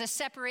that there was a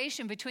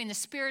separation between the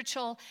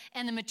spiritual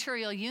and the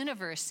material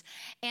universe.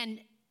 And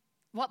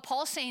what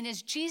Paul's saying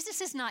is Jesus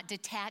is not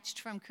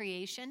detached from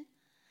creation.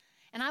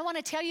 And I want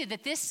to tell you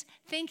that this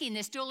thinking,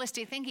 this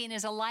dualistic thinking,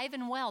 is alive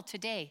and well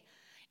today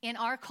in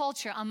our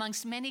culture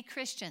amongst many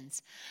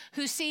Christians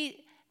who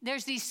see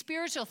there's these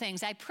spiritual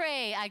things. I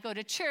pray, I go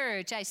to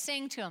church, I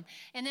sing to him.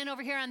 And then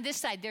over here on this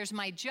side, there's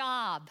my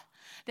job,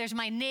 there's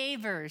my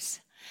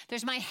neighbors,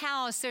 there's my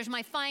house, there's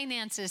my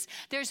finances,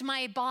 there's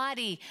my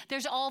body,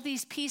 there's all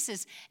these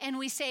pieces. And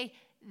we say,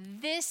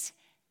 this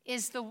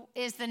is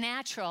the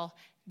natural,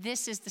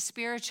 this is the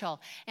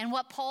spiritual. And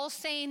what Paul's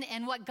saying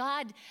and what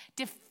God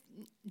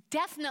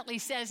definitely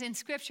says in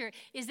Scripture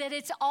is that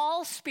it's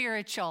all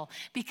spiritual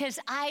because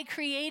I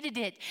created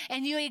it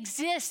and you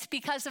exist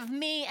because of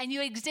me and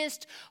you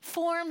exist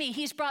for me.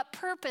 He's brought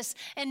purpose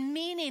and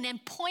meaning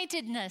and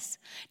pointedness,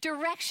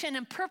 direction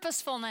and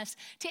purposefulness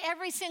to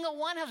every single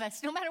one of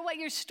us, no matter what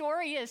your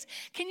story is.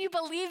 Can you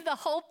believe the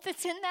hope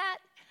that's in that?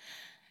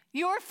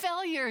 Your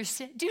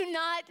failures do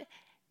not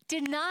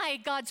deny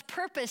God's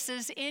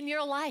purposes in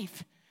your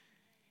life.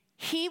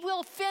 He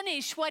will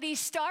finish what he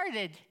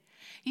started.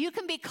 You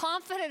can be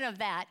confident of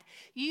that.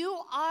 You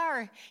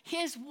are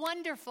his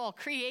wonderful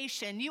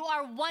creation. You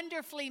are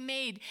wonderfully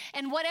made.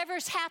 And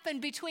whatever's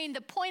happened between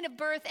the point of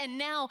birth and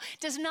now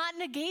does not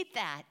negate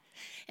that.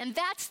 And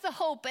that's the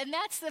hope and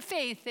that's the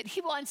faith that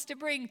he wants to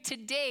bring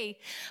today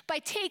by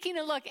taking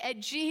a look at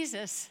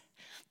Jesus,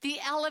 the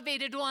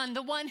elevated one,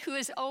 the one who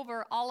is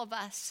over all of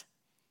us.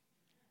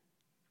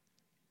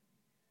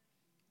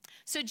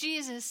 So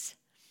Jesus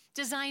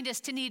designed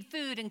us to need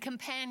food and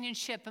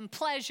companionship and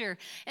pleasure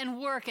and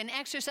work and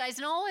exercise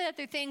and all the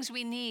other things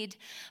we need.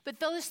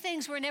 But those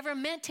things were never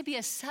meant to be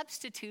a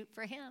substitute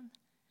for him.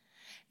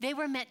 They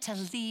were meant to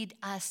lead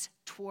us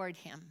toward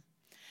him.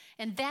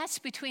 And that's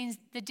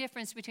the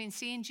difference between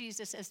seeing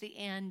Jesus as the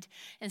end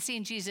and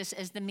seeing Jesus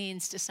as the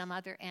means to some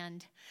other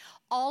end.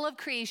 All of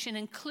creation,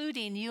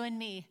 including you and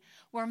me,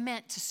 were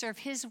meant to serve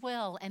his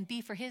will and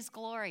be for his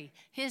glory,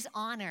 his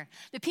honor.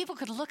 That people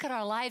could look at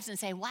our lives and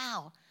say,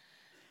 wow,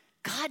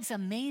 God's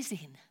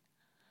amazing.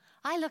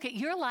 I look at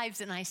your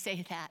lives and I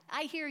say that.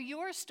 I hear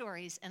your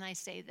stories and I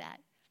say that.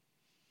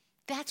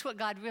 That's what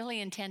God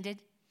really intended.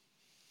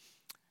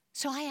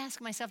 So I ask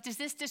myself, does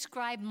this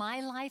describe my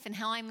life and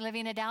how I'm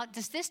living it out?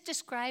 Does this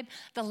describe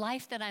the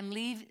life that I'm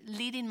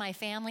leading my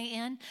family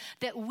in?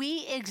 That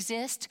we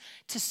exist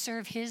to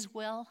serve his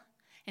will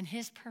and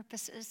his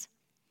purposes,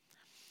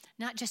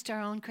 not just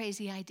our own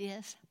crazy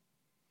ideas.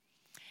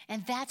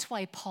 And that's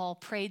why Paul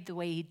prayed the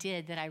way he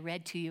did that I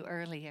read to you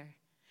earlier.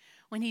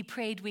 When he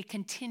prayed, we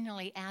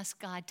continually ask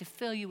God to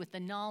fill you with the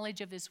knowledge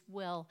of his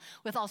will,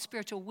 with all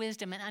spiritual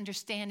wisdom and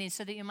understanding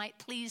so that you might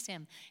please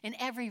him in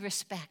every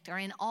respect or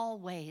in all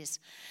ways,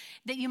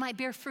 that you might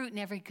bear fruit in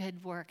every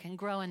good work and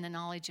grow in the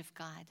knowledge of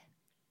God.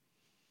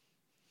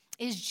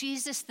 Is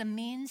Jesus the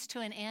means to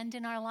an end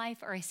in our life,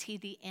 or is he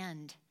the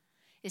end?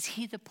 Is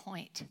he the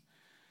point?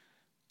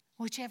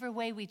 Whichever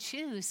way we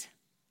choose,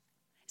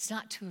 it's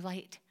not too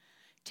late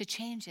to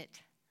change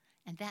it,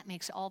 and that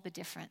makes all the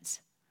difference.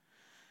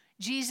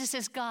 Jesus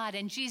is God,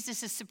 and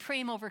Jesus is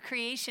supreme over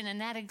creation, and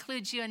that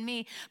includes you and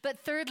me. But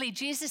thirdly,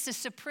 Jesus is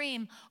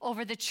supreme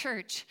over the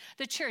church,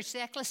 the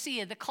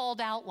ecclesia, the called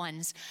out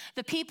ones,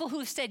 the people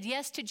who've said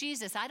yes to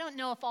Jesus. I don't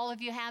know if all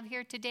of you have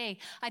here today.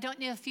 I don't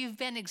know if you've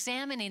been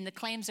examining the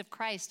claims of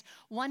Christ,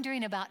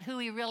 wondering about who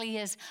he really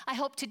is. I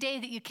hope today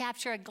that you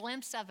capture a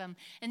glimpse of him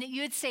and that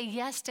you would say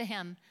yes to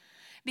him.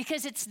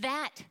 Because it's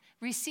that,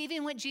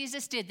 receiving what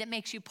Jesus did, that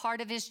makes you part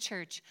of his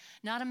church.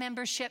 Not a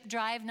membership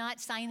drive, not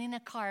signing a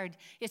card.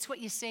 It's what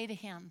you say to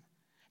him.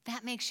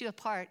 That makes you a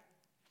part.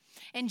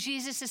 And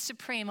Jesus is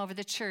supreme over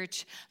the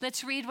church.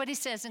 Let's read what he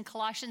says in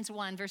Colossians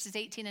 1, verses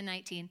 18 and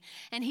 19.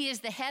 And he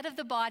is the head of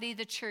the body,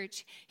 the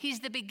church.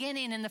 He's the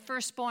beginning and the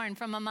firstborn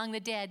from among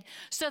the dead,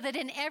 so that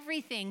in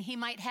everything he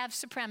might have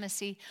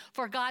supremacy.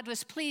 For God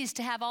was pleased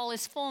to have all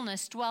his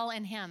fullness dwell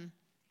in him.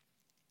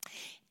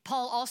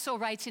 Paul also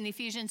writes in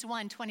Ephesians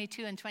 1,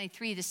 22 and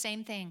 23, the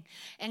same thing.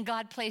 And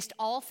God placed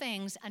all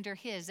things under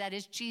his, that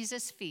is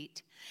Jesus'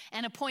 feet,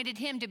 and appointed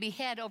him to be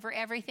head over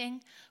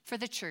everything for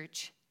the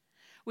church,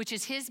 which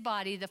is his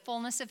body, the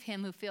fullness of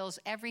him who fills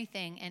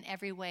everything in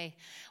every way.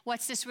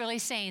 What's this really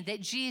saying?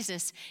 That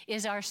Jesus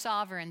is our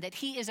sovereign, that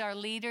he is our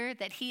leader,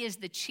 that he is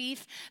the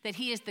chief, that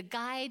he is the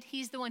guide,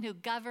 he's the one who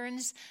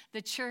governs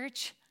the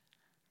church.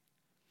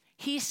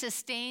 He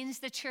sustains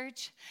the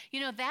church. You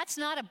know, that's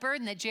not a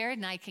burden that Jared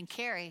and I can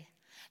carry.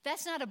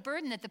 That's not a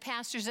burden that the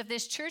pastors of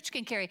this church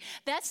can carry.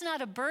 That's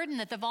not a burden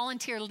that the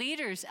volunteer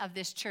leaders of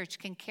this church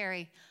can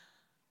carry.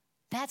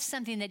 That's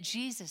something that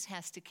Jesus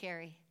has to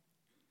carry.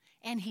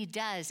 And he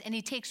does. And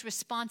he takes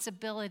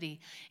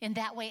responsibility in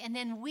that way. And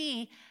then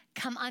we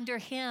come under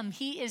him.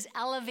 He is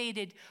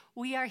elevated.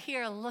 We are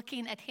here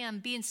looking at him,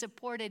 being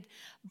supported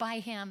by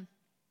him.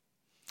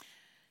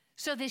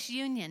 So this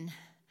union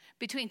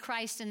between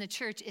Christ and the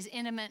church is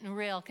intimate and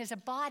real, because a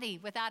body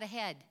without a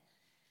head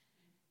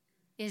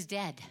is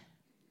dead.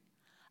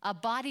 A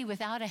body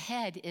without a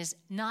head is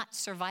not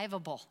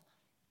survivable.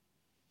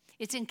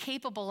 It's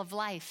incapable of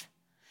life.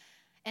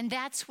 And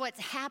that's what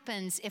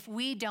happens if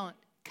we don't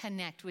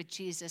connect with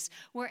Jesus.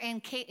 We're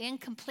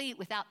incomplete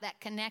without that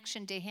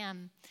connection to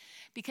him,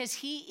 because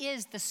he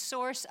is the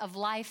source of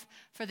life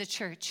for the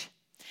church.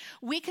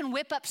 We can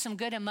whip up some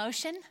good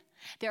emotion.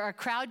 There are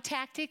crowd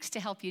tactics to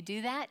help you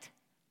do that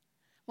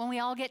when we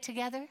all get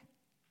together.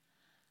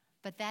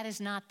 But that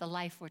is not the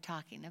life we're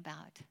talking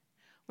about.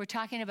 We're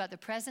talking about the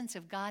presence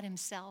of God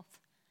himself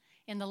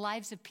in the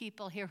lives of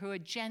people here who are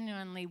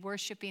genuinely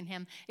worshiping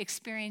him,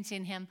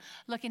 experiencing him,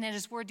 looking at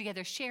his word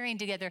together, sharing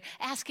together,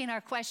 asking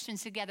our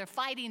questions together,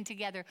 fighting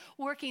together,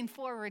 working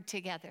forward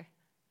together.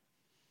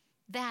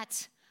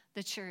 That's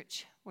the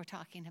church we're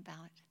talking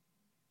about.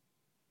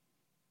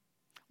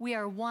 We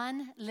are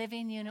one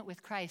living unit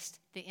with Christ,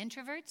 the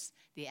introverts,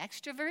 the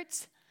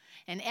extroverts,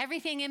 and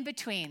everything in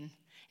between.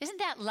 Isn't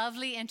that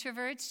lovely,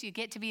 introverts? You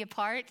get to be a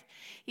part,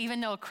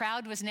 even though a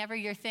crowd was never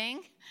your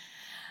thing.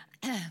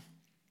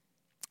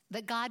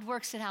 But God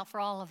works it out for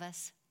all of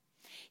us.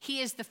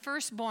 He is the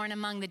firstborn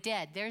among the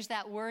dead. There's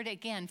that word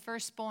again,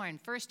 firstborn,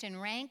 first in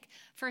rank,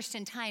 first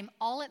in time.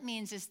 All it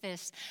means is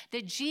this,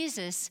 that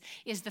Jesus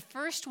is the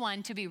first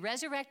one to be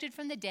resurrected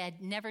from the dead,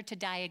 never to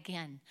die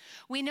again.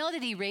 We know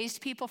that he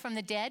raised people from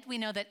the dead. We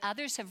know that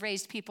others have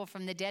raised people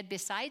from the dead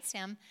besides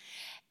him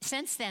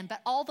since then,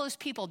 but all those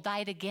people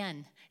died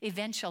again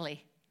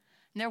eventually.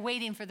 And they're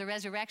waiting for the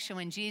resurrection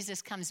when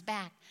Jesus comes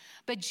back.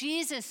 But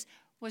Jesus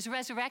was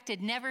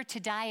resurrected never to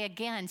die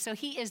again. So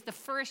he is the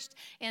first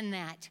in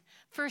that,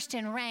 first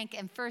in rank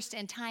and first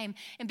in time.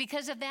 And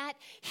because of that,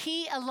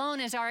 he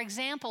alone is our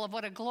example of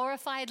what a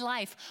glorified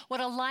life, what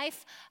a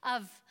life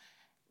of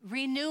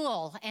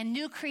renewal and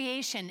new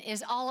creation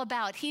is all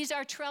about. He's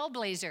our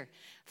trailblazer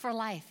for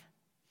life.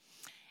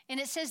 And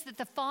it says that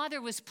the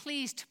Father was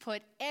pleased to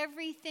put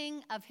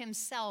everything of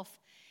himself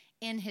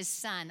in his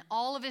Son,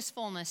 all of his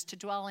fullness to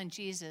dwell in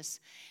Jesus.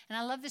 And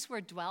I love this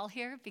word dwell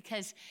here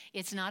because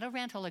it's not a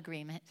rental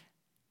agreement.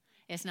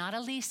 It's not a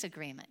lease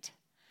agreement.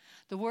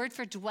 The word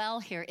for dwell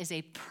here is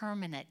a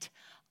permanent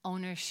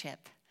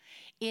ownership.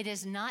 It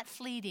is not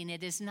fleeting.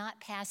 It is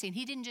not passing.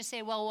 He didn't just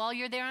say, well, while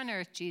you're there on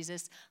earth,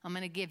 Jesus, I'm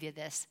going to give you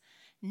this.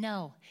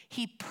 No,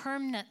 he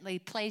permanently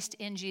placed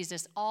in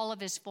Jesus all of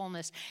his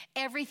fullness,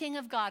 everything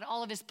of God,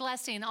 all of his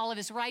blessing, all of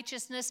his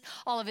righteousness,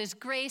 all of his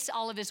grace,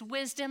 all of his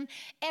wisdom,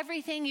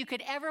 everything you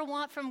could ever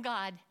want from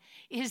God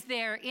is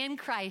there in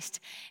Christ,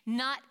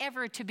 not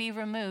ever to be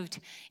removed.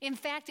 In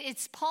fact,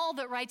 it's Paul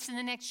that writes in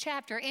the next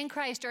chapter, in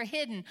Christ are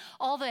hidden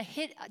all the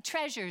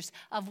treasures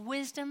of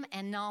wisdom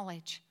and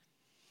knowledge.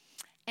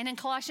 And in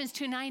Colossians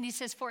 2:9, he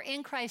says, for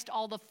in Christ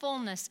all the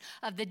fullness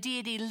of the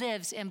deity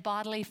lives in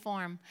bodily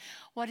form.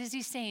 What is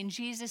he saying?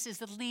 Jesus is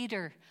the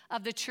leader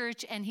of the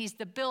church, and he's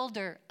the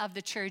builder of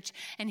the church,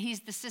 and he's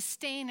the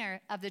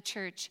sustainer of the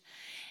church.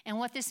 And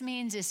what this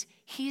means is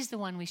he's the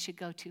one we should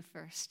go to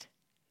first.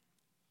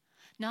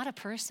 Not a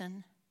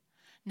person,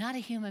 not a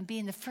human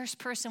being, the first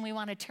person we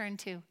want to turn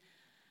to.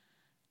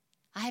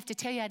 I have to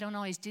tell you, I don't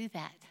always do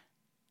that.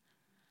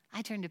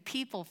 I turn to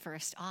people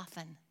first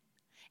often.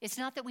 It's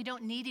not that we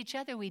don't need each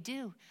other, we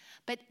do.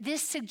 But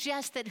this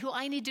suggests that who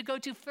I need to go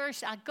to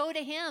first, I'll go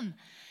to him.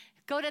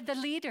 Go to the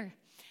leader.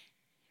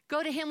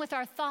 Go to him with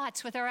our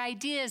thoughts, with our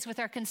ideas, with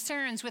our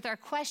concerns, with our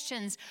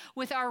questions,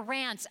 with our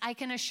rants. I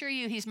can assure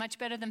you he's much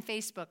better than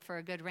Facebook for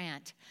a good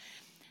rant.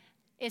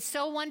 It's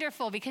so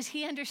wonderful because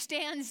he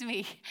understands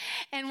me.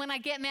 And when I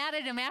get mad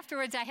at him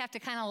afterwards, I have to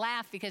kind of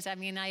laugh because,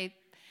 I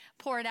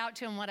pour it out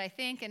to him what I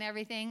think and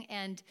everything.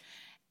 And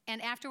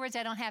afterwards,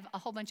 I don't have a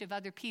whole bunch of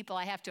other people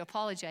I have to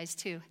apologize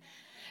to.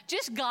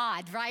 Just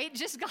God, right?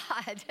 Just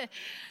God.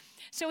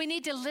 So we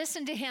need to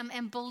listen to him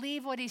and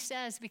believe what he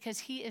says because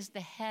he is the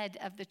head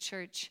of the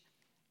church.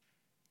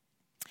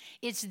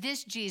 It's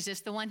this Jesus,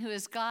 the one who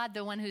is God,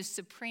 the one who's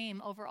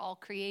supreme over all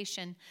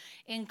creation,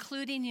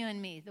 including you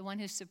and me, the one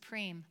who's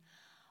supreme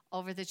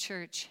over the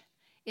church.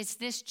 It's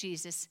this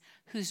Jesus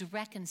who's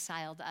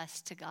reconciled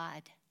us to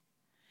God.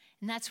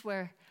 And that's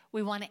where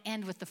we want to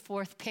end with the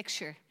fourth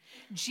picture.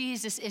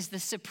 Jesus is the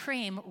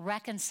supreme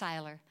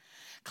reconciler.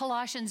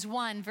 Colossians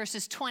 1,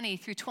 verses 20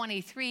 through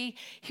 23,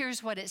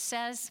 here's what it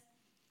says.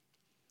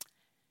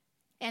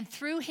 And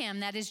through him,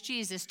 that is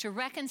Jesus, to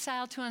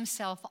reconcile to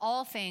himself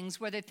all things,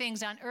 whether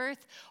things on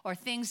earth or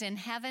things in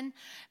heaven,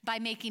 by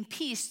making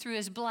peace through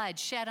his blood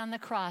shed on the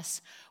cross.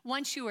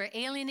 Once you were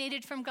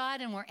alienated from God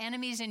and were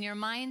enemies in your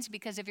minds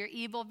because of your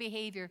evil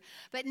behavior.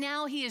 But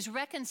now he has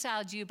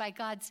reconciled you by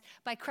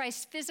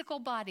Christ's physical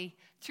body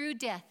through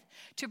death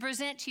to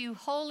present to you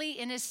holy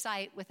in his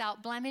sight,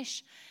 without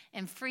blemish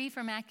and free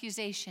from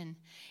accusation.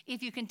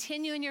 If you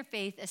continue in your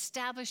faith,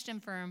 established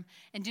and firm,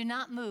 and do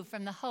not move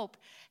from the hope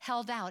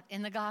held out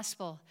in the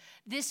gospel.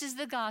 This is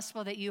the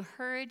gospel that you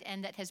heard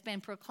and that has been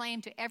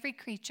proclaimed to every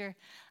creature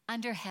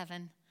under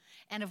heaven,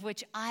 and of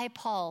which I,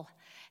 Paul,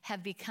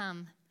 have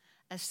become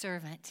a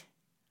servant.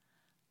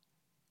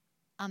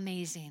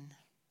 Amazing.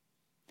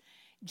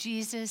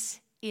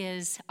 Jesus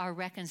is our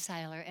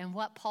reconciler. And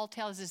what Paul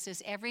tells us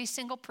is every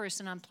single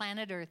person on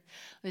planet Earth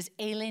was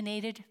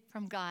alienated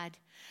from God.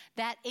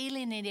 That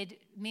alienated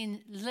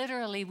means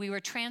literally we were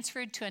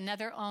transferred to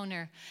another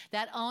owner.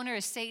 That owner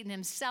is Satan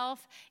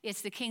himself.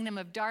 It's the kingdom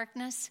of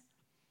darkness.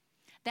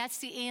 That's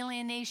the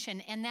alienation,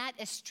 and that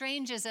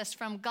estranges us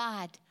from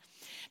God.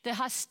 The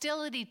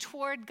hostility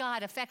toward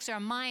God affects our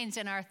minds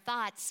and our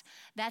thoughts.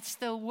 That's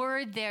the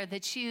word there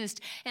that's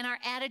used. And our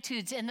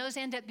attitudes, and those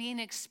end up being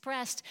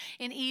expressed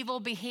in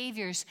evil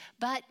behaviors.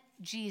 But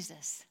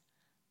Jesus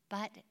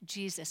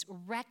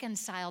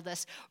reconciled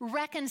us.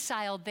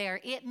 Reconciled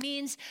there, it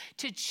means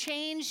to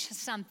change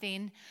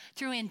something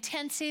through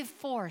intensive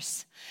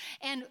force.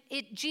 And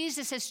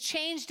Jesus has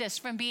changed us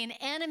from being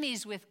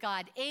enemies with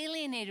God,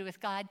 alienated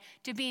with God,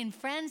 to being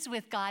friends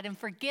with God and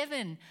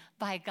forgiven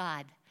by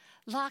God.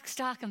 Lock,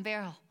 stock, and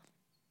barrel.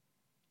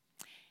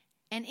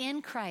 And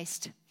in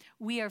Christ,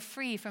 we are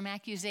free from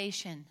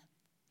accusation.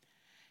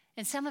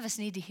 And some of us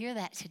need to hear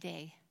that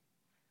today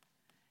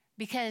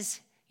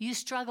because you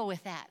struggle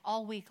with that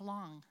all week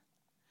long.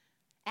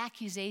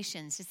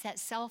 Accusations, it's that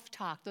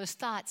self-talk, those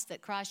thoughts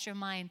that cross your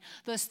mind,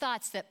 those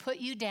thoughts that put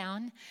you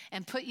down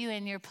and put you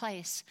in your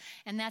place.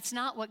 And that's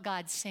not what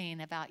God's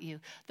saying about you.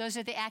 Those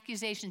are the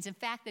accusations. In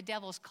fact, the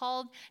devil's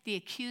called the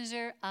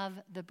accuser of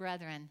the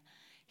brethren.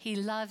 He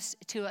loves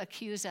to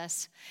accuse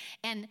us.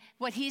 And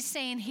what he's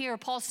saying here,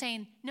 Paul's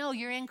saying, no,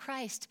 you're in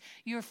Christ.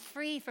 You're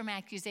free from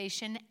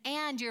accusation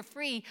and you're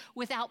free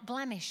without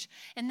blemish.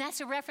 And that's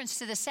a reference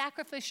to the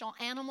sacrificial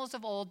animals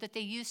of old that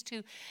they used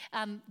to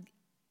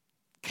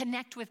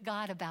connect with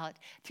God about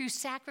through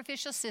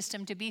sacrificial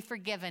system to be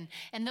forgiven.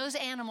 And those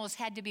animals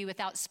had to be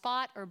without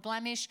spot or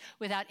blemish,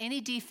 without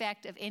any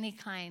defect of any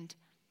kind.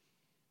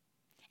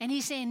 And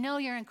he's saying, no,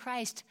 you're in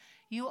Christ.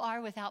 You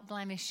are without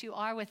blemish. You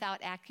are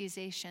without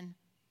accusation.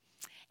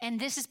 And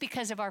this is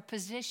because of our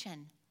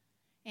position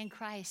in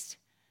Christ,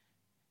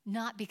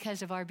 not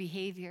because of our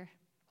behavior.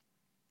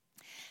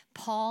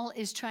 Paul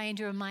is trying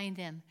to remind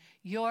them,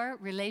 your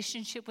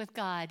relationship with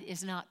God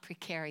is not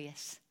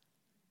precarious.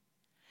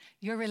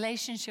 Your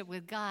relationship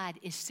with God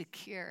is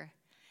secure,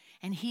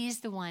 and he's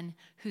the one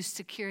who's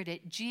secured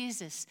it.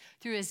 Jesus,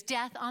 through his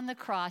death on the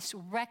cross,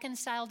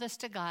 reconciled us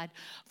to God,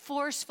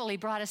 forcefully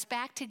brought us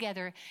back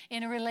together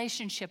in a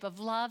relationship of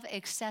love,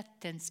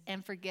 acceptance,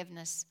 and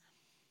forgiveness.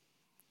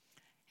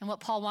 And what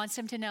Paul wants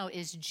them to know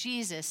is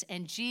Jesus,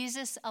 and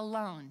Jesus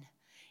alone,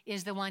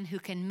 is the one who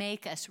can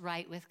make us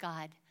right with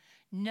God.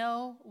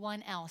 No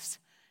one else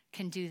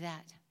can do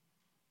that.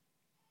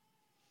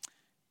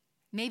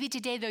 Maybe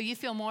today, though, you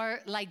feel more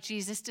like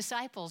Jesus'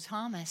 disciple,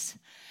 Thomas,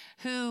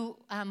 who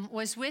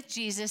was with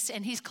Jesus,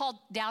 and he's called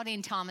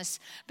Doubting Thomas,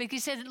 because he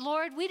said,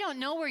 Lord, we don't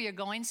know where you're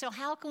going, so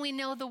how can we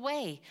know the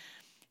way?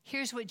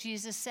 Here's what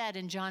Jesus said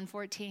in John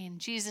 14.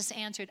 Jesus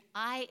answered,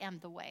 I am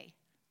the way.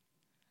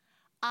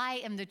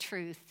 I am the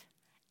truth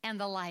and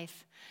the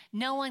life.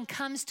 No one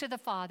comes to the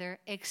Father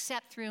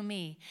except through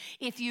me.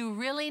 If you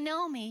really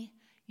know me,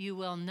 you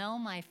will know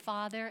my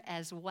Father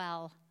as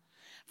well.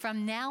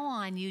 From now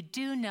on, you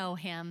do know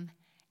him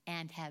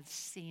and have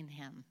seen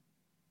him.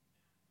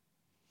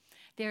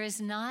 There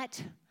is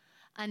not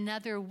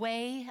another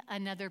way,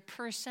 another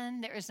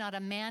person. There is not a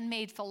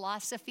man-made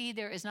philosophy.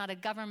 There is not a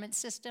government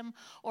system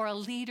or a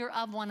leader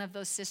of one of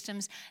those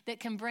systems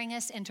that can bring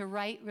us into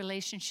right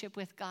relationship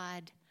with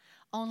God.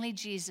 Only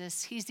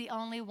Jesus. He's the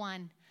only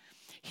one.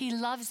 He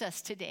loves us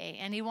today,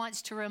 and he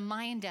wants to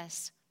remind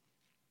us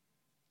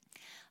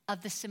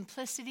of the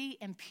simplicity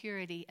and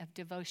purity of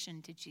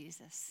devotion to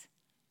Jesus.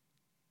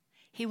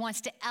 He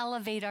wants to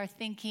elevate our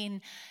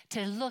thinking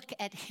to look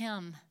at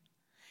him,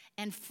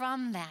 and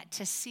from that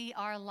to see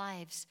our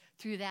lives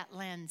through that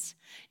lens.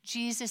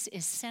 Jesus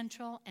is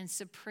central and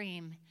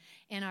supreme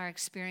in our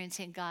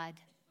experiencing God.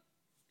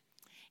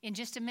 In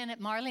just a minute,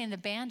 Marley and the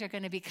band are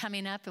going to be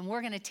coming up, and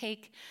we're going to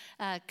take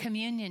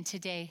communion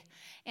today.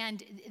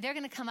 And they're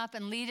going to come up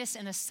and lead us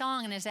in a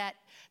song. And as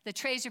the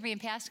trays are being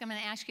passed, I'm going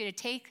to ask you to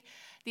take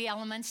the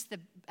elements, the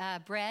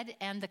bread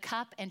and the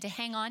cup, and to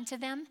hang on to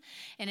them.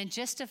 And in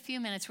just a few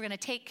minutes, we're going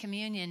to take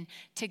communion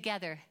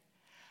together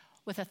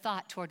with a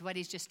thought toward what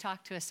he's just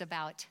talked to us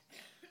about.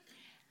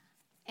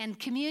 And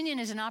communion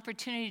is an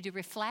opportunity to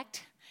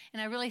reflect.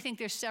 And I really think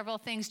there's several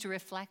things to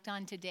reflect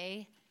on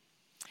today.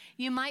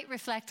 You might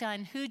reflect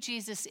on who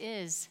Jesus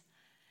is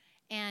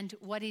and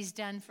what he's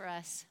done for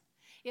us.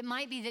 It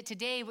might be that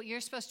today what you're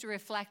supposed to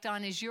reflect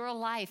on is your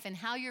life and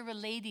how you're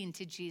relating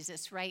to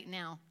Jesus right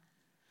now.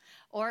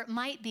 Or it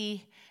might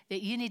be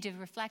that you need to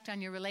reflect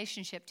on your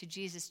relationship to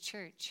Jesus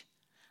Church.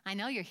 I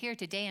know you're here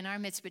today in our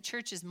midst, but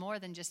church is more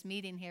than just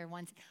meeting here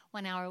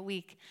 1 hour a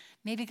week.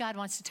 Maybe God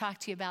wants to talk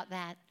to you about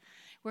that.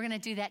 We're going to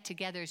do that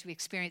together as we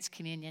experience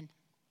communion.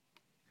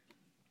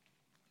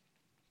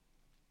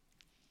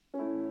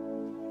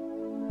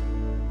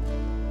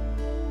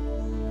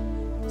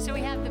 So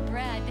we have the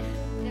bread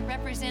that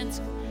represents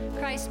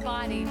Christ's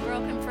body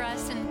broken for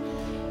us.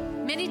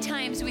 And many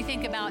times we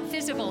think about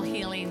physical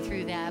healing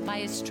through that.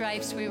 By his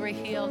stripes we were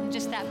healed, and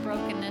just that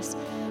brokenness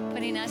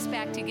putting us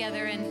back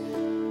together. And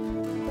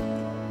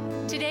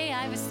today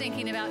I was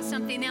thinking about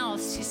something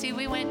else. You see,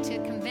 we went to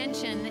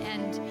convention,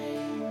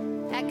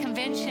 and at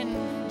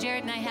convention,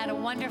 Jared and I had a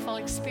wonderful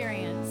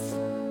experience.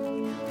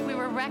 We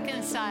were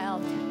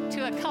reconciled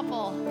to a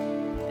couple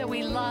that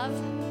we love,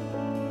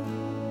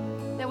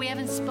 that we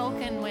haven't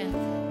spoken with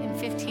in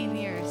 15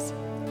 years.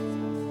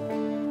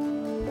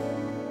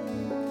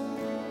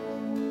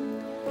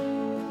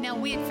 Now,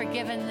 we had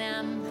forgiven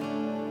them,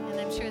 and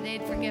I'm sure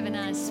they'd forgiven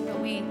us, but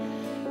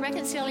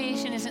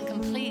reconciliation isn't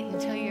complete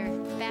until you're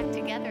back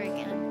together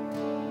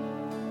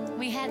again.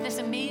 We had this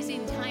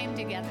amazing time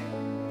together.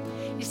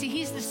 You see,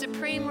 he's the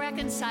supreme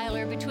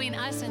reconciler between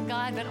us and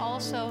God, but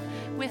also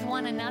with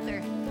one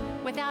another.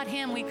 Without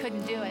him, we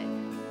couldn't do it.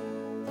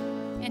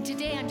 And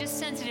today, I'm just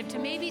sensitive to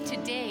maybe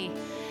today,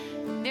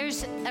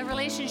 there's a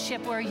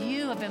relationship where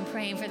you have been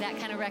praying for that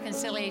kind of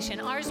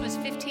reconciliation. Ours was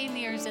 15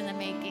 years in the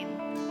making.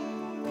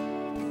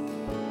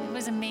 It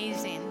was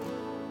amazing.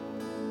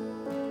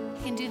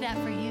 He can do that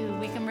for you.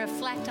 We can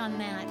reflect on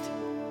that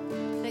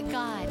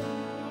God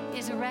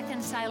is a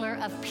reconciler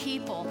of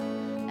people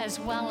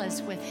as well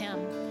as with him.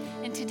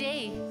 And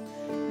today,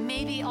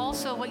 Maybe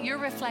also what you're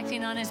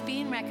reflecting on is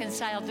being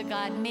reconciled to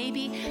God.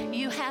 Maybe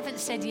you haven't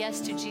said yes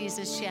to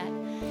Jesus yet.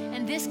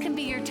 And this can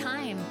be your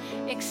time,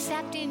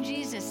 accepting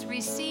Jesus,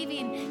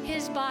 receiving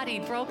his body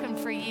broken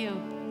for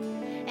you.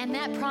 And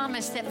that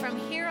promise that from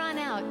here on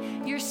out,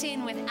 you're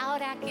seen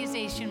without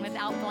accusation,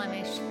 without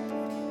blemish.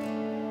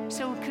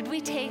 So could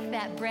we take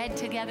that bread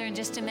together in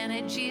just a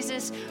minute?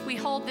 Jesus, we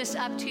hold this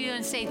up to you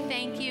and say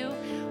thank you.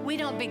 We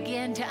don't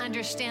begin to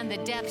understand the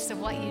depths of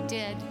what you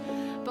did,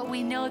 but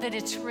we know that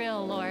it's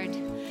real, Lord,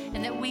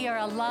 and that we are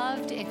a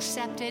loved,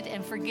 accepted,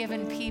 and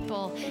forgiven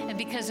people. And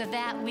because of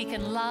that, we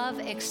can love,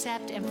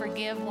 accept, and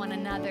forgive one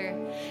another.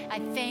 I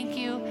thank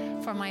you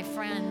for my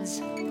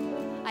friends.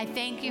 I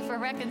thank you for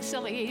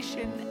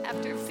reconciliation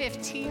after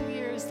 15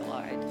 years,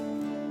 Lord.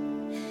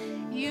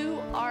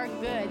 You are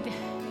good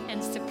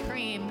and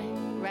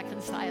supreme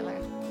reconciler.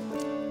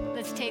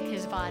 Let's take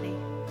his body.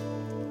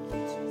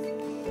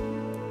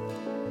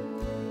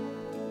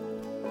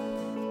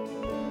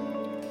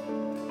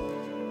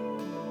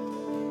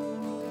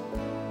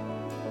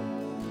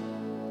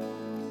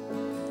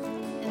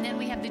 And then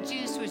we have the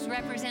juice, which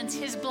represents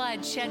his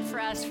blood shed for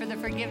us for the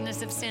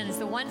forgiveness of sins,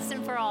 the once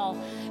and for all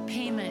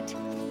payment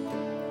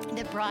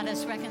that brought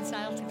us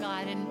reconciled to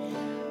God. And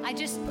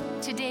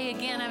today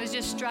again, I was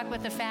just struck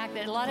with the fact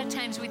that a lot of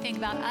times we think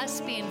about us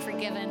being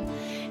forgiven.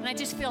 And I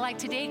just feel like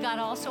today God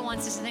also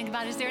wants us to think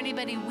about, is there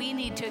anybody we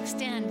need to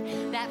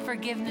extend that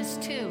forgiveness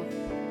to?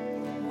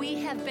 We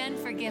have been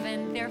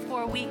forgiven,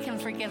 therefore we can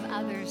forgive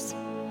others.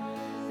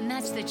 And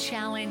that's the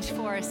challenge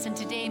for us. And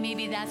today,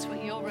 maybe that's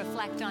what you'll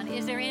reflect on.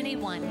 Is there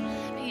anyone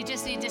that you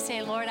just need to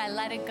say, Lord, I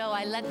let it go.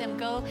 I let them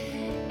go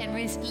and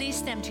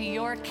release them to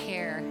your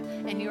care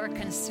and your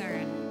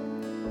concern.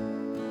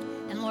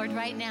 And Lord,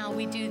 right now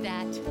we do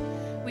that.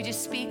 We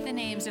just speak the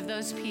names of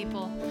those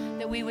people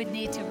that we would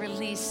need to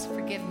release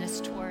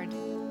forgiveness toward.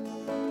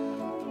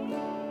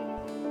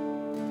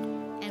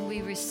 And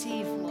we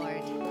receive,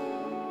 Lord,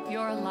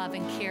 your love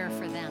and care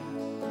for them.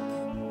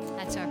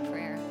 That's our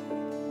prayer.